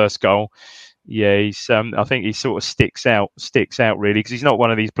to the first goal. Yeah, he's. I think he sort of sticks out really, because he's not one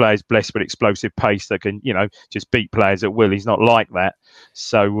of these players blessed with explosive pace that can, just beat players at will. He's not like that.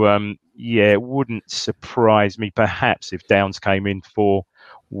 So, it wouldn't surprise me perhaps if Downs came in for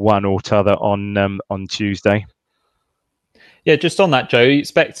one or t'other on Tuesday. Yeah, just on that, Joe, are you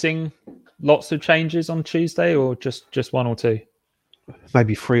expecting lots of changes on Tuesday, or just one or two?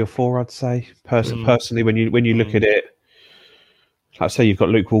 Maybe 3 or 4, I'd say. Personally, when you look at it. Like I say, you've got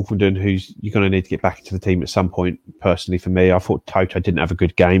Luke Wolfenden, who's you're going to need to get back into the team at some point. Personally, for me, I thought Toto didn't have a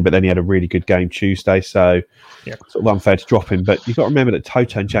good game, but then he had a really good game Tuesday, so sort of unfair to drop him. But you've got to remember that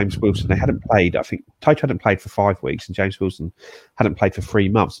Toto and James Wilson, they hadn't played. I think Toto hadn't played for 5 weeks, and James Wilson hadn't played for 3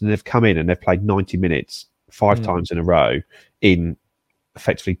 months, and they've come in and they've played 90 minutes 5 times in a row in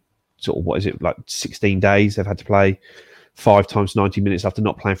effectively sort of, what is it, like 16 days they've had to play 5 times 90 minutes after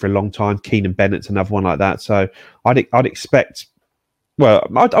not playing for a long time. Keenan Bennett's another one like that. So I'd expect... Well,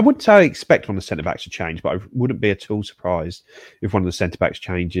 I wouldn't say I expect one of the centre-backs to change, but I wouldn't be at all surprised if one of the centre-backs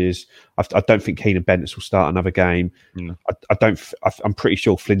changes. I don't think Keenan Bennett will start another game. I'm pretty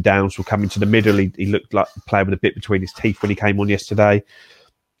sure Flynn Downs will come into the middle. He looked like a player with a bit between his teeth when he came on yesterday.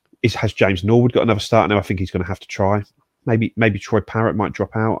 Has James Norwood got another start now? I think he's going to have to try. Maybe Troy Parrott might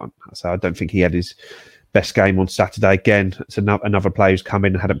drop out. So I don't think he had his best game on Saturday. Again, it's another player who's come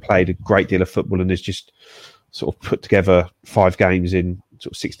in and hadn't played a great deal of football and is just sort of put together 5 games in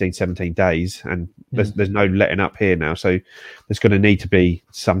sort of 16, 17 days, and there's no letting up here now. So there's going to need to be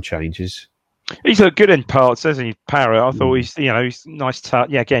some changes. He's looked good in parts, hasn't he, Parrott? I thought he's nice touch.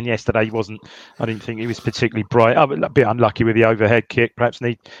 Yeah, again, yesterday I didn't think he was particularly bright. A bit unlucky with the overhead kick. Perhaps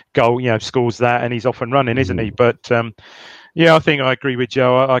need goal, scores that, and he's off and running, isn't he? But Yeah, I think I agree with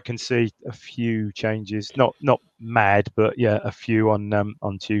Joe. I can see a few changes, not mad, but yeah, a few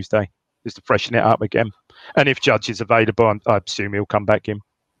on Tuesday, just to freshen it up again. And if Judge is available, I assume he'll come back in.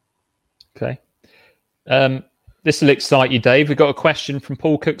 Okay. This will excite you, Dave. We've got a question from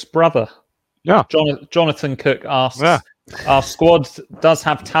Paul Cook's brother. Yeah. Jonathan Cook asks, our squad does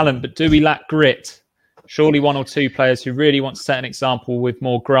have talent, but do we lack grit? Surely one or two players who really want to set an example with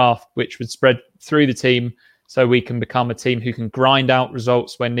more graft, which would spread through the team so we can become a team who can grind out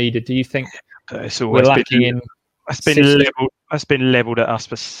results when needed. Do you think we're lacking in... That's been levelled at us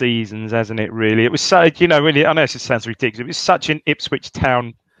for seasons, hasn't it, really? It was so, really, I know this sounds ridiculous. It was such an Ipswich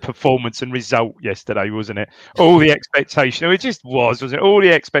Town performance and result yesterday, wasn't it? All the expectation, it just wasn't it? All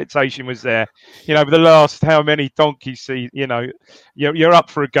the expectation was there. With the last how many donkeys see, you're up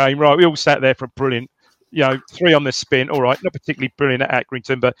for a game, right? We all sat there for brilliant, 3 on the spin. All right, not particularly brilliant at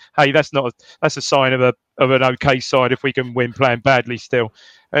Accrington, but hey, that's a sign of an okay side if we can win playing badly still.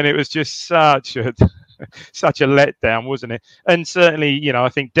 And it was just such a letdown, wasn't it? And certainly, I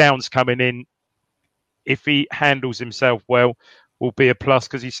think Downs coming in, if he handles himself well, will be a plus,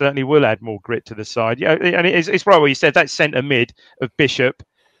 because he certainly will add more grit to the side. Yeah, and it's right what you said. That centre mid of Bishop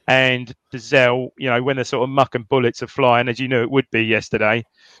and Dazelle, when the sort of muck and bullets are flying, as you knew it would be yesterday,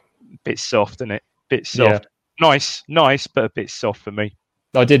 bit soft, isn't it? Bit soft. Yeah. Nice, but a bit soft for me.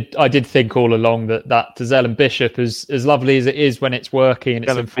 I did think all along that Dazelle and Bishop, as lovely as it is when it's working and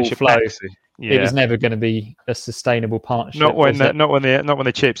it's in full flow, it was never going to be a sustainable partnership. Not when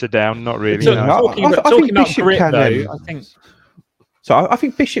the chips are down. Not really. So, talking about grit, though, I think. So I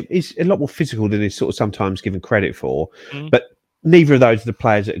think Bishop is a lot more physical than he's sort of sometimes given credit for. But neither of those are the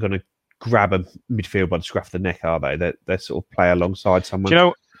players that are going to grab a midfield by the scruff of the neck, are they? They sort of play alongside someone.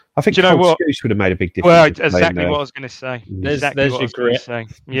 I think Cole Skuse would have made a big difference. Well, exactly what I was going to say. There's your grit.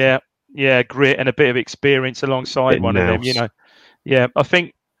 Yeah, grit and a bit of experience alongside one of them. Yeah, I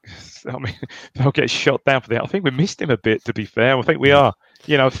think. I'll get shot down for that. I think we missed him a bit, to be fair. I think we are.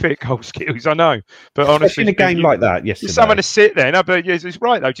 Fit Cole Skuse, I know. But honestly, in a game like that, yesterday. Just someone to sit there. No, but it's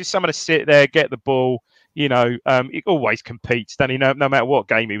right, though. Just someone to sit there, get the ball. He always competes, doesn't he? No matter what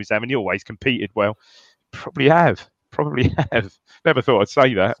game he was having, he always competed well. Probably have. Never thought I'd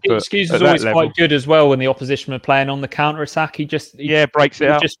say that. Skuse is always quite good as well when the opposition were playing on the counter-attack. He breaks it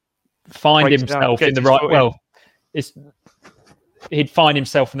up. Just find himself in the right... Well, he'd find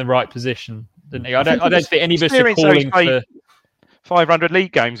himself in the right position, didn't he? I don't think any of us are calling for 500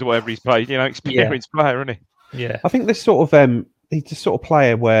 league games or whatever he's played. Experienced player, isn't he? Yeah. I think this sort of he's the sort of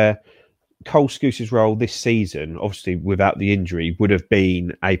player where Cole Skuse's role this season, obviously without the injury, would have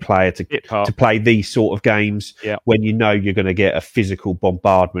been a player to play these sort of games when you're going to get a physical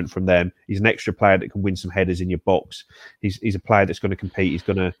bombardment from them. He's an extra player that can win some headers in your box. He's a player that's going to compete. He's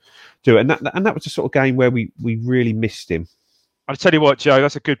going to do it, and that was the sort of game where we really missed him. I'll tell you what, Joe,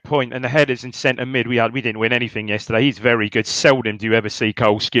 that's a good point. And the headers in centre mid, we didn't win anything yesterday. He's very good. Seldom do you ever see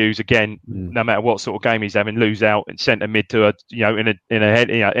Cole Skuse again, no matter what sort of game he's having, lose out in centre mid to in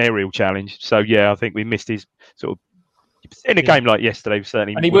a aerial challenge. So I think we missed his sort of in a game like yesterday.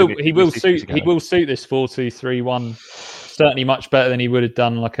 Certainly, and he will suit this 4-2-3-1 certainly much better than he would have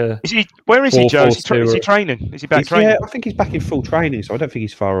done like a. Where is he, Joe? Is he training? Is he back training? Yeah, I think he's back in full training, so I don't think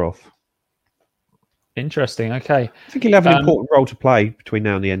he's far off. Interesting. Okay. I think he'll have an important role to play between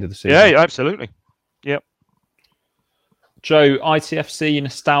now and the end of the season. Yeah, absolutely. Yep. Joe, ITFC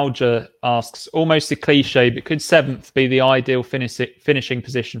Nostalgia asks, almost a cliche, but could 7th be the ideal finishing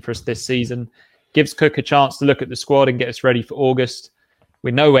position for us this season? Gives Cook a chance to look at the squad and get us ready for August.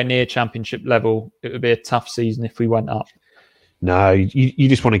 We're nowhere near championship level. It would be a tough season if we went up. No, you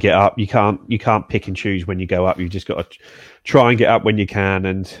just want to get up. You can't pick and choose when you go up. You've just got to try and get up when you can.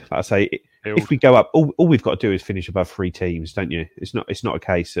 And like I say, if we go up, all we've got to do is finish above 3 teams, don't you? It's not a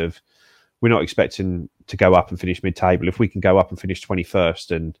case of we're not expecting to go up and finish mid-table. If we can go up and finish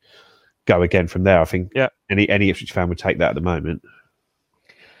 21st and go again from there, I think any Ipswich fan would take that at the moment.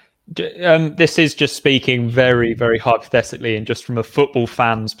 This is just speaking very, very hypothetically and just from a football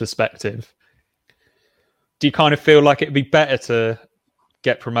fan's perspective. Do you kind of feel like it'd be better to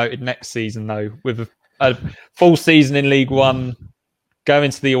get promoted next season, though, with a full season in League One, go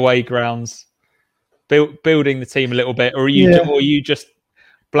into the away grounds, building the team a little bit, or are you just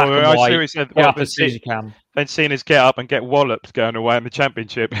black and white, get up as soon as you can? Then seeing us get up and get walloped going away in the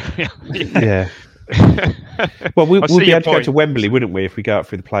Championship. Yeah. Well, we'll be able to go to Wembley, wouldn't we, if we go up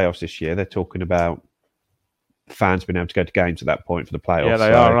through the playoffs this year? They're talking about fans being able to go to games at that point for the playoffs. Yeah,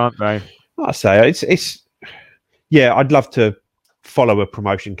 they are, aren't they? I say it's. Yeah, I'd love to follow a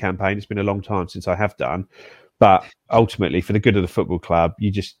promotion campaign. It's been a long time since I have done, but ultimately, for the good of the football club,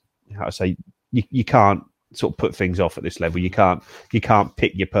 you just, how to say, you can't sort of put things off at this level. You can't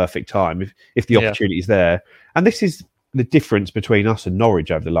pick your perfect time if the opportunity is there. And this is the difference between us and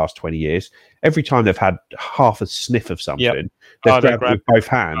Norwich over the last 20 years. Every time they've had half a sniff of something, they've grabbed it with both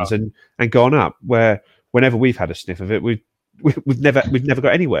hands and gone up. Where whenever we've had a sniff of it, we've never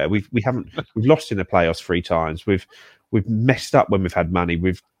got anywhere. We've lost in the playoffs 3 times. We've messed up when we've had money.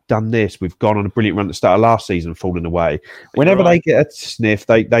 We've done this. We've gone on a brilliant run at the start of last season, fallen away. Whenever they get a sniff,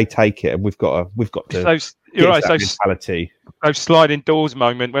 they take it, and we've got to. You're right. So mentality. Those sliding doors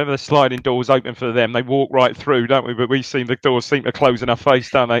moment, whenever the sliding doors open for them, they walk right through, don't we? But we've seen the doors seem to close in our face,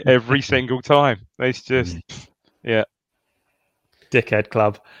 don't they? Every single time. It's just, Dickhead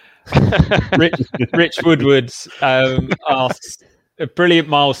club. Rich Woodward asks, a brilliant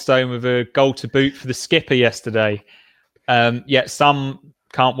milestone with a goal to boot for the skipper yesterday. Yet some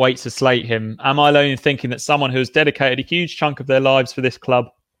can't wait to slate him. Am I alone in thinking that someone who has dedicated a huge chunk of their lives for this club,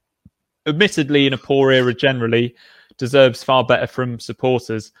 admittedly in a poor era generally, deserves far better from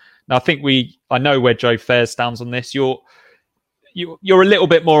supporters? Now, I think I know where Joe Fair stands on this. You're a little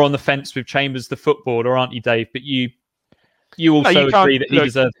bit more on the fence with Chambers, the footballer, aren't you, Dave? But you also agree that he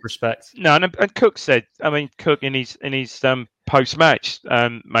deserves respect. No, and Cook said. I mean, Cook in his post-match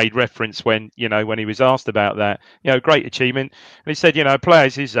made reference when he was asked about that. Great achievement, and he said,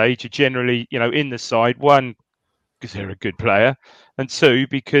 players his age are generally, in the side. One, because they're a good player, and 2,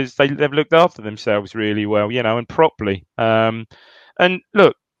 because they've looked after themselves really well, and properly. And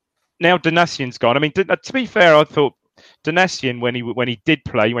look, now Donacion's gone. I mean, to be fair, I thought Donacion, when he did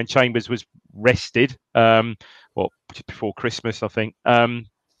play, when Chambers was rested, just before Christmas, I think,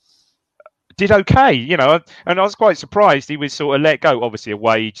 did okay, and I was quite surprised he was sort of let go. Obviously a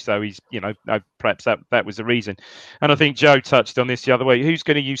wage, so he's, perhaps that was the reason. And I think Joe touched on this the other way. Who's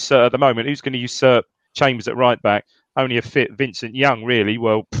going to usurp at the moment? Who's going to usurp Chambers at right back? Only a fit Vincent Young, really.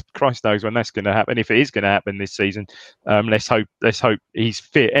 Well, Christ knows when that's going to happen. If it is going to happen this season, let's hope he's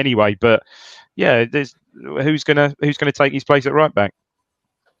fit anyway. But yeah, there's who's going to take his place at right back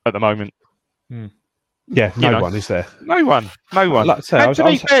at the moment. Yeah, no one is there. No one. Like I say, to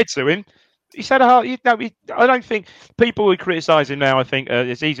be fair to him, he's had a hard. I don't think people who criticise him now. I think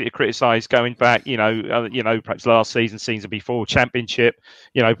it's easy to criticise going back. Perhaps last season before Championship.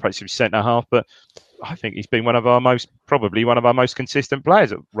 Perhaps he was centre half, but I think he's been probably one of our most consistent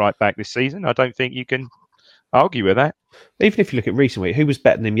players at right back this season. I don't think you can argue with that. Even if you look at recent week, who was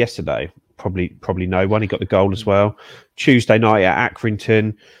better than him yesterday? Probably no one. He got the goal as well. Tuesday night at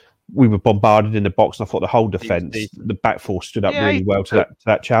Accrington, we were bombarded in the box, and I thought the whole defence, the back four stood up really well to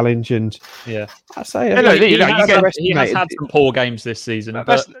that challenge. And I say, he has had some poor games this season.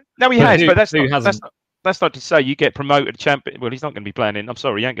 That's not to say you get promoted champion. Well, he's not going to be playing in. I'm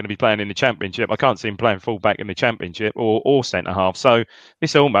sorry, he ain't going to be playing in the Championship. I can't see him playing fullback in the Championship or centre half. So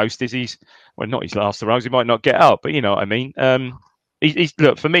this almost is not his last throws. He might not get up, but you know what I mean.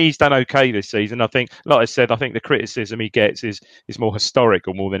 Look, for me, he's done okay this season. I think, like I said, the criticism he gets is more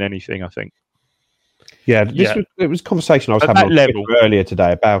historical more than anything. I think. Yeah, it was a conversation I was having earlier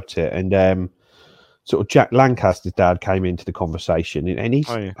today about it, and sort of Jack Lancaster's dad came into the conversation, and he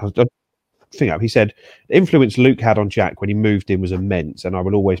said the influence Luke had on Jack when he moved in was immense, and I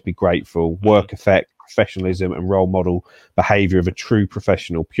will always be grateful. Work ethic, professionalism, and role model behaviour of a true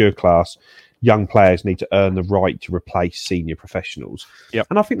professional, pure class. Young players need to earn the right to replace senior professionals. Yep.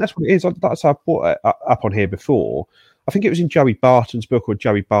 And I think that's what it is. That's I brought it up on here before. I think it was in Joey Barton's book or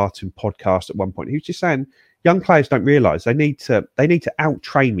Joey Barton podcast at one point. He was just saying young players don't realise they need to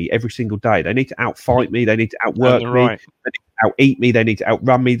out-train me every single day. They need to out-fight me. They need to outwork me. They need to out-eat me. They need to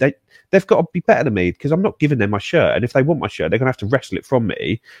outrun me. They've got to be better than me because I'm not giving them my shirt. And if they want my shirt, they're going to have to wrestle it from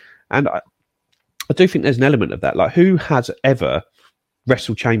me. And I do think there's an element of that. Like, who has ever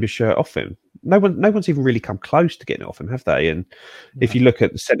wrestled Chambers' shirt off him? No one's even really come close to getting it off him, have they? And if you look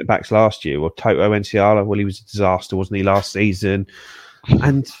at the centre backs last year, or Toto Enciala, well, he was a disaster, wasn't he, last season?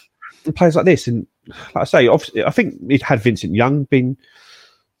 And players like this, and like I say, obviously, I think it had Vincent Young been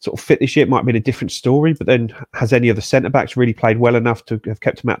sort of fit this year, it might have been a different story. But then, has any of the centre backs really played well enough to have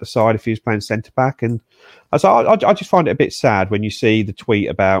kept him out the side if he was playing centre back? And I just find it a bit sad when you see the tweet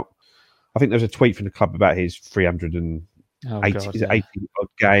about. I think there's a tweet from the club about his 380 odd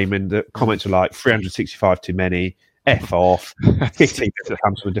game, and the comments are like 365 too many, F off, 15 that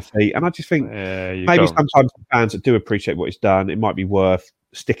comes from a defeat. And I just think maybe sometimes the fans that do appreciate what he's done, it might be worth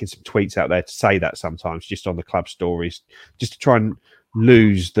sticking some tweets out there to say that sometimes, just on the club stories, just to try and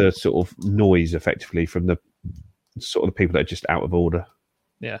lose the sort of noise effectively from the sort of the people that are just out of order.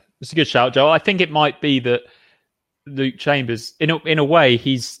 Yeah, it's a good shout, Joe. I think it might be that Luke Chambers, in a way,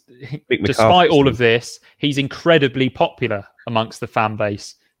 despite all of this, he's incredibly popular amongst the fan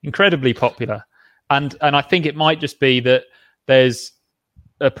base. Incredibly popular. And I think it might just be that there's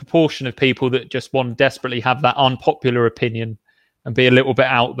a proportion of people that just want to desperately have that unpopular opinion and be a little bit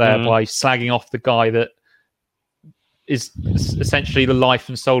out there by slagging off the guy that is essentially the life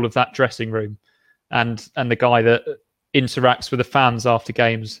and soul of that dressing room, and the guy that interacts with the fans after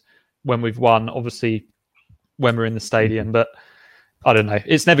games when we've won, obviously when we're in the stadium. But I don't know.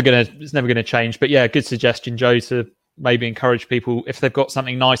 It's never gonna change. But yeah, good suggestion, Joe, to maybe encourage people, if they've got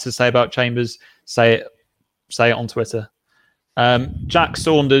something nice to say about Chambers, say it on Twitter. Jack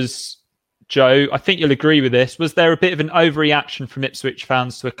Saunders, Joe, I think you'll agree with this. Was there a bit of an overreaction from Ipswich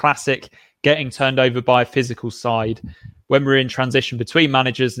fans to a classic getting turned over by a physical side when we're in transition between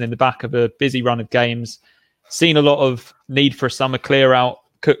managers and in the back of a busy run of games? Seen a lot of need for a summer clear out.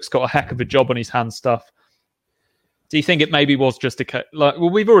 Cook's got a heck of a job on his hands stuff. Do you think it maybe was just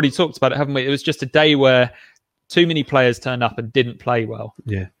we've already talked about it, haven't we? It was just a day where too many players turned up and didn't play well.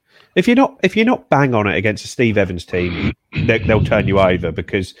 Yeah. If you're not bang on it against a Steve Evans team, they'll turn you over,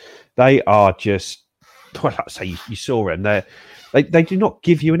 because they are just, well, like I say, you saw them. They do not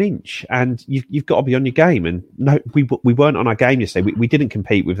give you an inch, and you've got to be on your game. And no, we weren't on our game yesterday. We didn't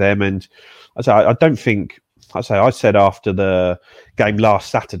compete with them, and I don't think. I said after the game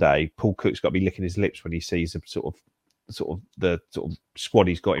last Saturday, Paul Cook's got to be licking his lips when he sees the sort of squad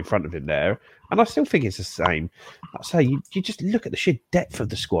he's got in front of him there. And I still think it's the same. I say, you just look at the sheer depth of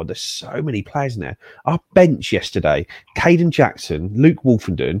the squad. There's so many players in there. Our bench yesterday, Caden Jackson, Luke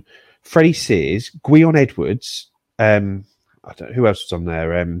Wolfenden, Freddie Sears, Gwion Edwards, I don't know who else was on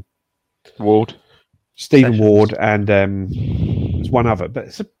there. Ward. Stephen Ward, and there's one other. But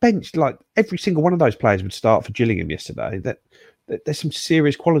it's a bench, like every single one of those players would start for Gillingham yesterday. That there's some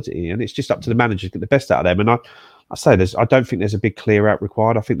serious quality, and it's just up to the manager to get the best out of them. And I don't think there's a big clear out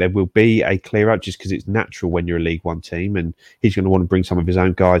required. I think there will be a clear out just because it's natural when you're a League One team, and he's going to want to bring some of his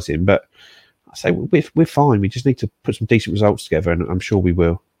own guys in. But I say we're fine. We just need to put some decent results together, and I'm sure we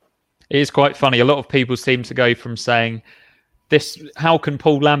will. It is quite funny. A lot of people seem to go from saying, how can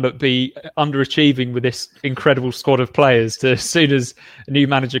Paul Lambert be underachieving with this incredible squad of players, to as soon as a new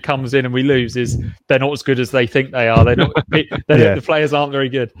manager comes in and we lose, they're not as good as they think they are. The players aren't very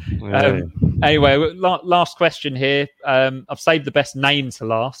good. Anyway, last question here. I've saved the best name to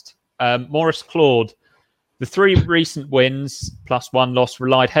last. Maurice Claude. The 3 recent wins plus 1 loss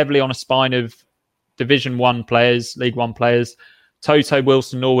relied heavily on a spine of Division 1 players, League 1 players, Toto,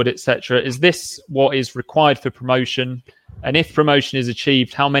 Wilson, Norwood, etc. Is this what is required for promotion? And if promotion is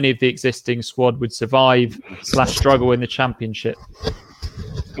achieved, how many of the existing squad would survive/struggle in the Championship?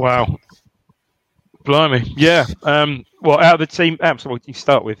 Wow. Blimey. Yeah. Well, out of the team, absolutely, you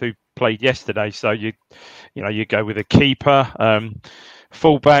start with who played yesterday. So you go with a keeper,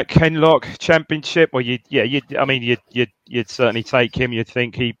 fullback, Henlock, Championship. Well, you'd certainly take him. You'd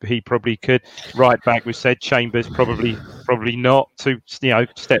think he probably could. Right back, we said Chambers, probably not.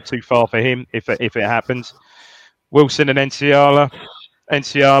 Step too far for him if it happens. Wilson and Enciala,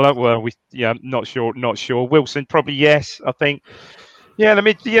 well, not sure. Wilson, probably yes, I think. Yeah,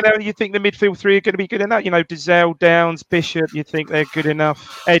 you think the midfield 3 are going to be good enough? Dizelle, Downs, Bishop, you think they're good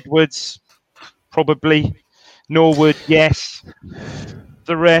enough? Edwards, probably. Norwood, yes.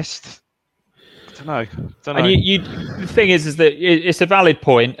 The rest, I don't know. And the thing is that it's a valid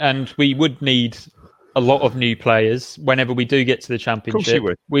point, and we would need a lot of new players whenever we do get to the Championship. Of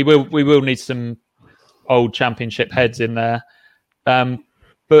course we will need some old Championship heads in there,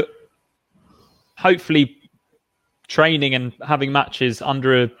 but hopefully training and having matches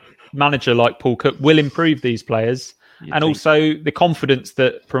under a manager like Paul Cook will improve these players, also the confidence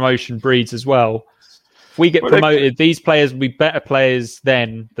that promotion breeds as well. If we get promoted, these players will be better players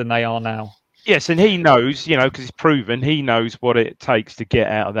then than they are now. Yes, and he knows, because it's proven, he knows what it takes to get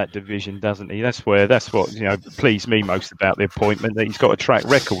out of that division, doesn't he? That's what pleased me most about the appointment, that he's got a track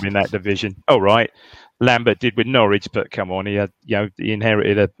record in that division. All right, Lambert did with Norwich, but come on, he had, he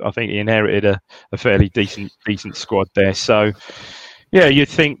inherited a fairly decent squad there. So, yeah, you'd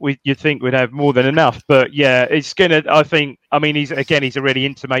think we'd have more than enough, but yeah, it's gonna. He's already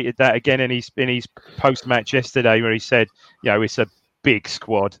intimated that again in his post match yesterday, where he said, it's a big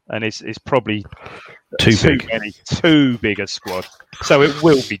squad, and it's probably too big a squad. So it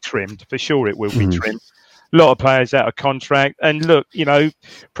will be trimmed for sure. It will be trimmed. A lot of players out of contract, and look,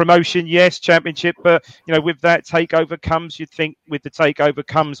 promotion, yes, Championship, but with that takeover comes. You'd think with the takeover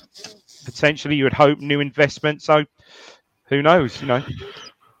comes potentially, you would hope, new investment. So who knows?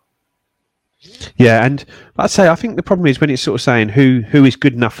 Yeah, and I'd say I think the problem is when it's sort of saying who is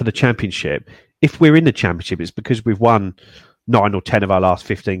good enough for the Championship. If we're in the Championship, it's because we've won 9 or 10 of our last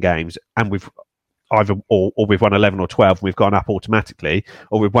 15 games, and we've either or we've won 11 or 12 and we've gone up automatically,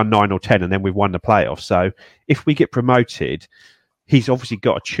 or we've won 9 or 10 and then we've won the playoffs. So if we get promoted, he's obviously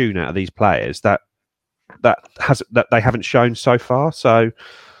got a tune out of these players that they haven't shown so far. So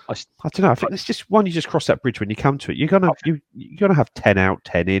I don't know. I think it's just one, you just cross that bridge when you come to it. You're gonna have 10 out,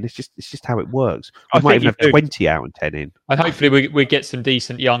 10 in. It's just how it works. We might even have 20 out and 10 in. And hopefully we get some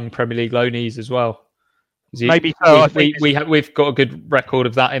decent young Premier League loanees as well. Maybe so. We've got a good record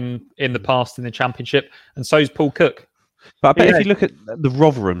of that in the past in the Championship, and so's Paul Cook. But I bet if you look at the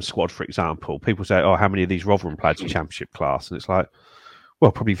Rotherham squad, for example, people say, "Oh, how many of these Rotherham players are Championship class?" And it's like,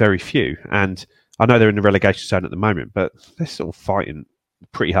 well, probably very few. And I know they're in the relegation zone at the moment, but they're sort of fighting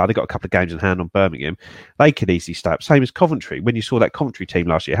pretty hard. They've got a couple of games in hand on Birmingham. They could easily stay up. Same as Coventry. When you saw that Coventry team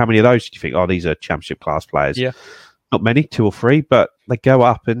last year, how many of those did you think, "Oh, these are Championship class players"? Yeah. Not many, 2 or 3, but they go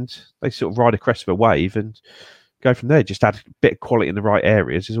up and they sort of ride a crest of a wave and go from there. Just add a bit of quality in the right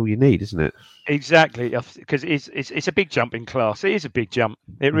areas is all you need, isn't it? Exactly, because it's a big jump in class. It is a big jump.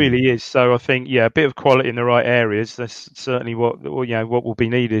 It really is. So I think, a bit of quality in the right areas. That's certainly what will be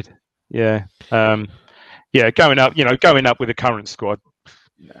needed. Yeah, going up with the current squad,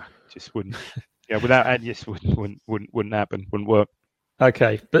 just wouldn't. Without Agnes, wouldn't happen. Wouldn't work.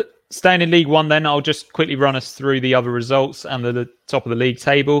 Okay, but staying in League One, then I'll just quickly run us through the other results and the top of the league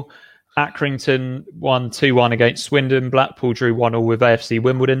table. Accrington won 2-1 against Swindon. Blackpool drew 1-1 with AFC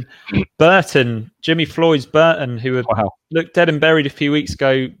Wimbledon. Burton, Jimmy Floyd's Burton, who had looked dead and buried a few weeks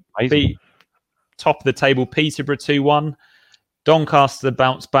ago, beat top of the table Peterborough 2-1. Doncaster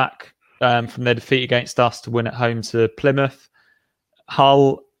bounced back from their defeat against us to win at home to Plymouth.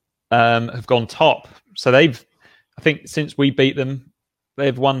 Hull have gone top. So I think since we beat them,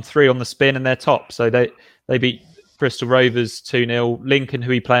 they've won 3 on the spin and they're top. So they beat Bristol Rovers 2-0. Lincoln, who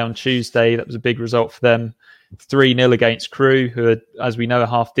we play on Tuesday, that was a big result for them. 3-0 against Crewe, who are, as we know, are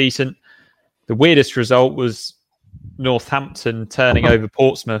half decent. The weirdest result was Northampton turning over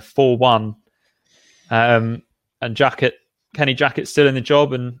Portsmouth 4-1. And Kenny Jackett's still in the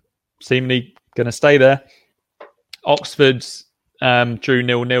job and seemingly going to stay there. Oxford drew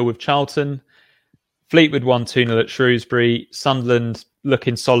 0-0 with Charlton. Fleetwood won 2-0 at Shrewsbury. Sunderland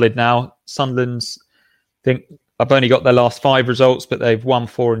looking solid now. Sunderland's, I think I've only got their last 5 results, but they've won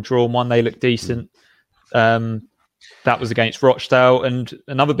 4 and drawn 1. They look decent. That was against Rochdale. And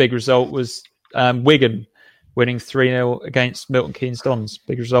another big result was Wigan winning 3-0 against Milton Keynes Dons.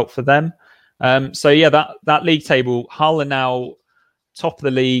 Big result for them. That league table, Hull are now top of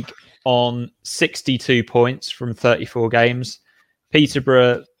the league on 62 points from 34 games.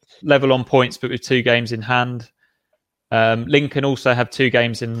 Peterborough level on points, but with 2 games in hand. Lincoln also have 2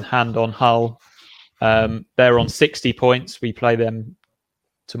 games in hand on Hull. They're on 60 points. We play them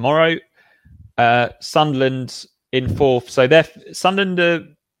tomorrow. Sunderland in 4th. So they're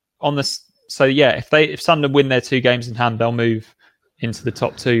Sunderland on the. So if Sunderland win their 2 games in hand, they'll move into the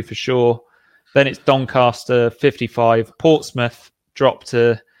top 2 for sure. Then it's Doncaster 55. Portsmouth dropped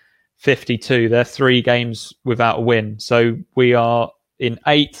to 52. They're 3 games without a win. So we are in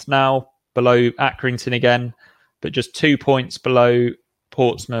 8th now, below Accrington again, but just 2 points below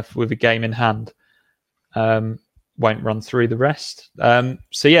Portsmouth with a game in hand. Won't run through the rest.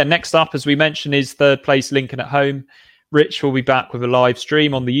 Next up, as we mentioned, is 3rd place Lincoln at home. Rich will be back with a live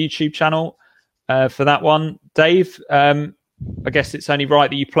stream on the YouTube channel for that one. Dave, I guess it's only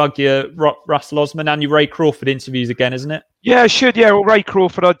right that you plug your Russell Osman and your Ray Crawford interviews again, isn't it? Yeah, I should. Yeah, well, Ray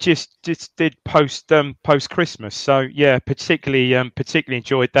Crawford, I just did post Christmas. So yeah, particularly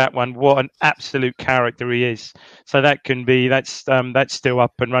enjoyed that one. What an absolute character he is. So that's still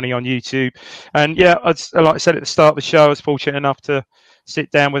up and running on YouTube. And yeah, like I said at the start of the show, I was fortunate enough to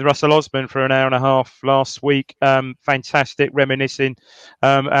sit down with Russell Osman for an hour and a half last week. Fantastic, reminiscing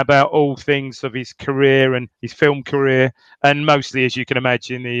about all things of his career and his film career, and mostly, as you can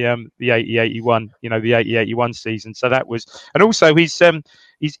imagine, the 80-81, the 80-81 season. So that was, and also his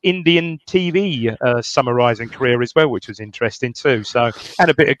Indian TV summarising career as well, which was interesting too. So,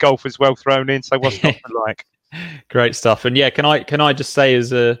 and a bit of golf as well thrown in. So what's not to like? Great stuff. And yeah, can I just say,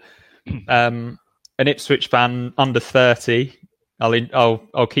 as an Ipswich fan under 30.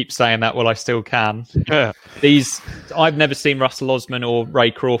 I'll keep saying that while I still can. Yeah. I've never seen Russell Osman or Ray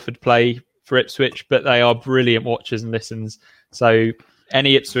Crawford play for Ipswich, but they are brilliant watchers and listens. So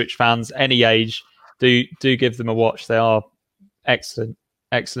any Ipswich fans, any age, do give them a watch. They are excellent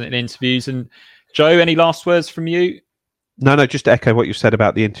in interviews. And Joe, any last words from you? No, just to echo what you said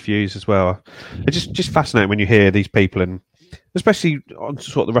about the interviews as well. It's just fascinating when you hear these people, and especially on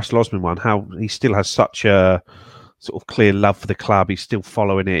sort of the Russell Osman one, how he still has such a sort of clear love for the club. He's still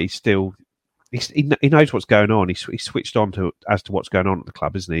following it. He knows what's going on. He's switched on as to what's going on at the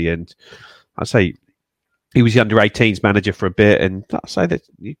club, isn't he? And I'd say he was the under-18s manager for a bit, and I'd say that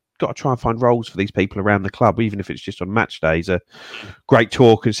you've got to try and find roles for these people around the club, even if it's just on match days. A great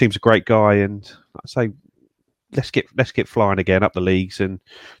talk and seems a great guy, and I'd say let's get flying again up the leagues and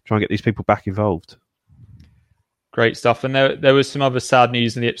try and get these people back involved. Great stuff. And there was some other sad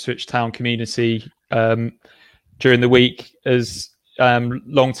news in the Ipswich Town community during the week as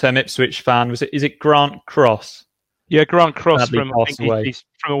long-term Ipswich fan. Is it Grant Cross? Yeah, Grant Cross he's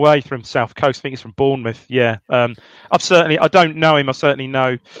from away from South Coast. I think he's from Bournemouth. Yeah, I don't know him. I certainly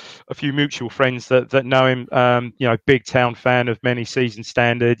know a few mutual friends that know him. Big town fan of many season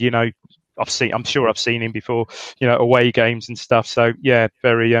standard. I'm sure I've seen him before. Away games and stuff. So yeah,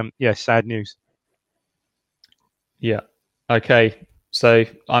 very sad news. Yeah. Okay. So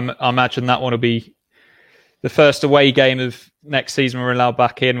I imagine that one will be the first away game of next season we're allowed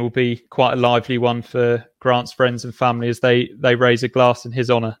back in. Will be quite a lively one for Grant's friends and family as they raise a glass in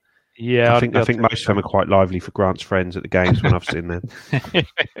his honour. Yeah, I think most of them are quite lively for Grant's friends at the games when I've seen them.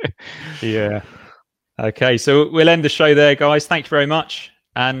 Yeah. Okay, so we'll end the show there, guys. Thank you very much,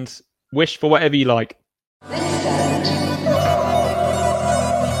 and wish for whatever you like.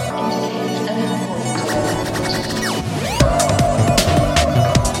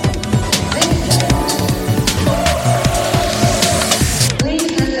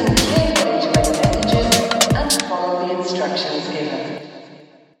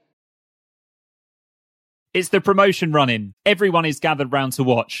 It's the promotion run-in. Everyone is gathered round to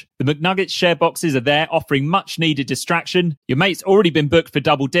watch. The McNuggets share boxes are there offering much needed distraction. Your mate's already been booked for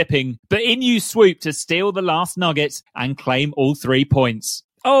double dipping, but in you swoop to steal the last nugget and claim all 3 points.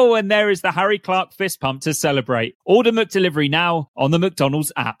 Oh, and there is the Harry Clark fist pump to celebrate. Order McDelivery now on the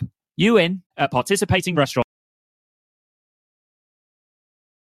McDonald's app. You in at participating restaurants.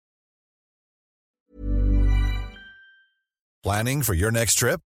 Planning for your next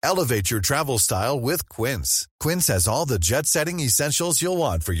trip? Elevate your travel style with Quince. Quince has all the jet-setting essentials you'll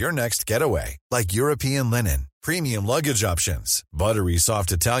want for your next getaway, like European linen, premium luggage options, buttery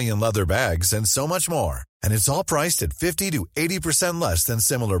soft Italian leather bags, and so much more. And it's all priced at 50 to 80% less than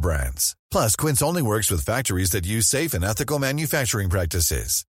similar brands. Plus, Quince only works with factories that use safe and ethical manufacturing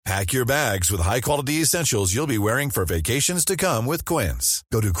practices. Pack your bags with high-quality essentials you'll be wearing for vacations to come with Quince.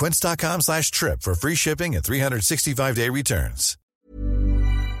 Go to quince.com/trip for free shipping and 365-day returns.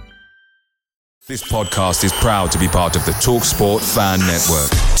 This podcast is proud to be part of the TalkSport Fan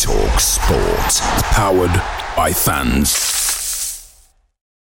Network. TalkSport. Powered by fans.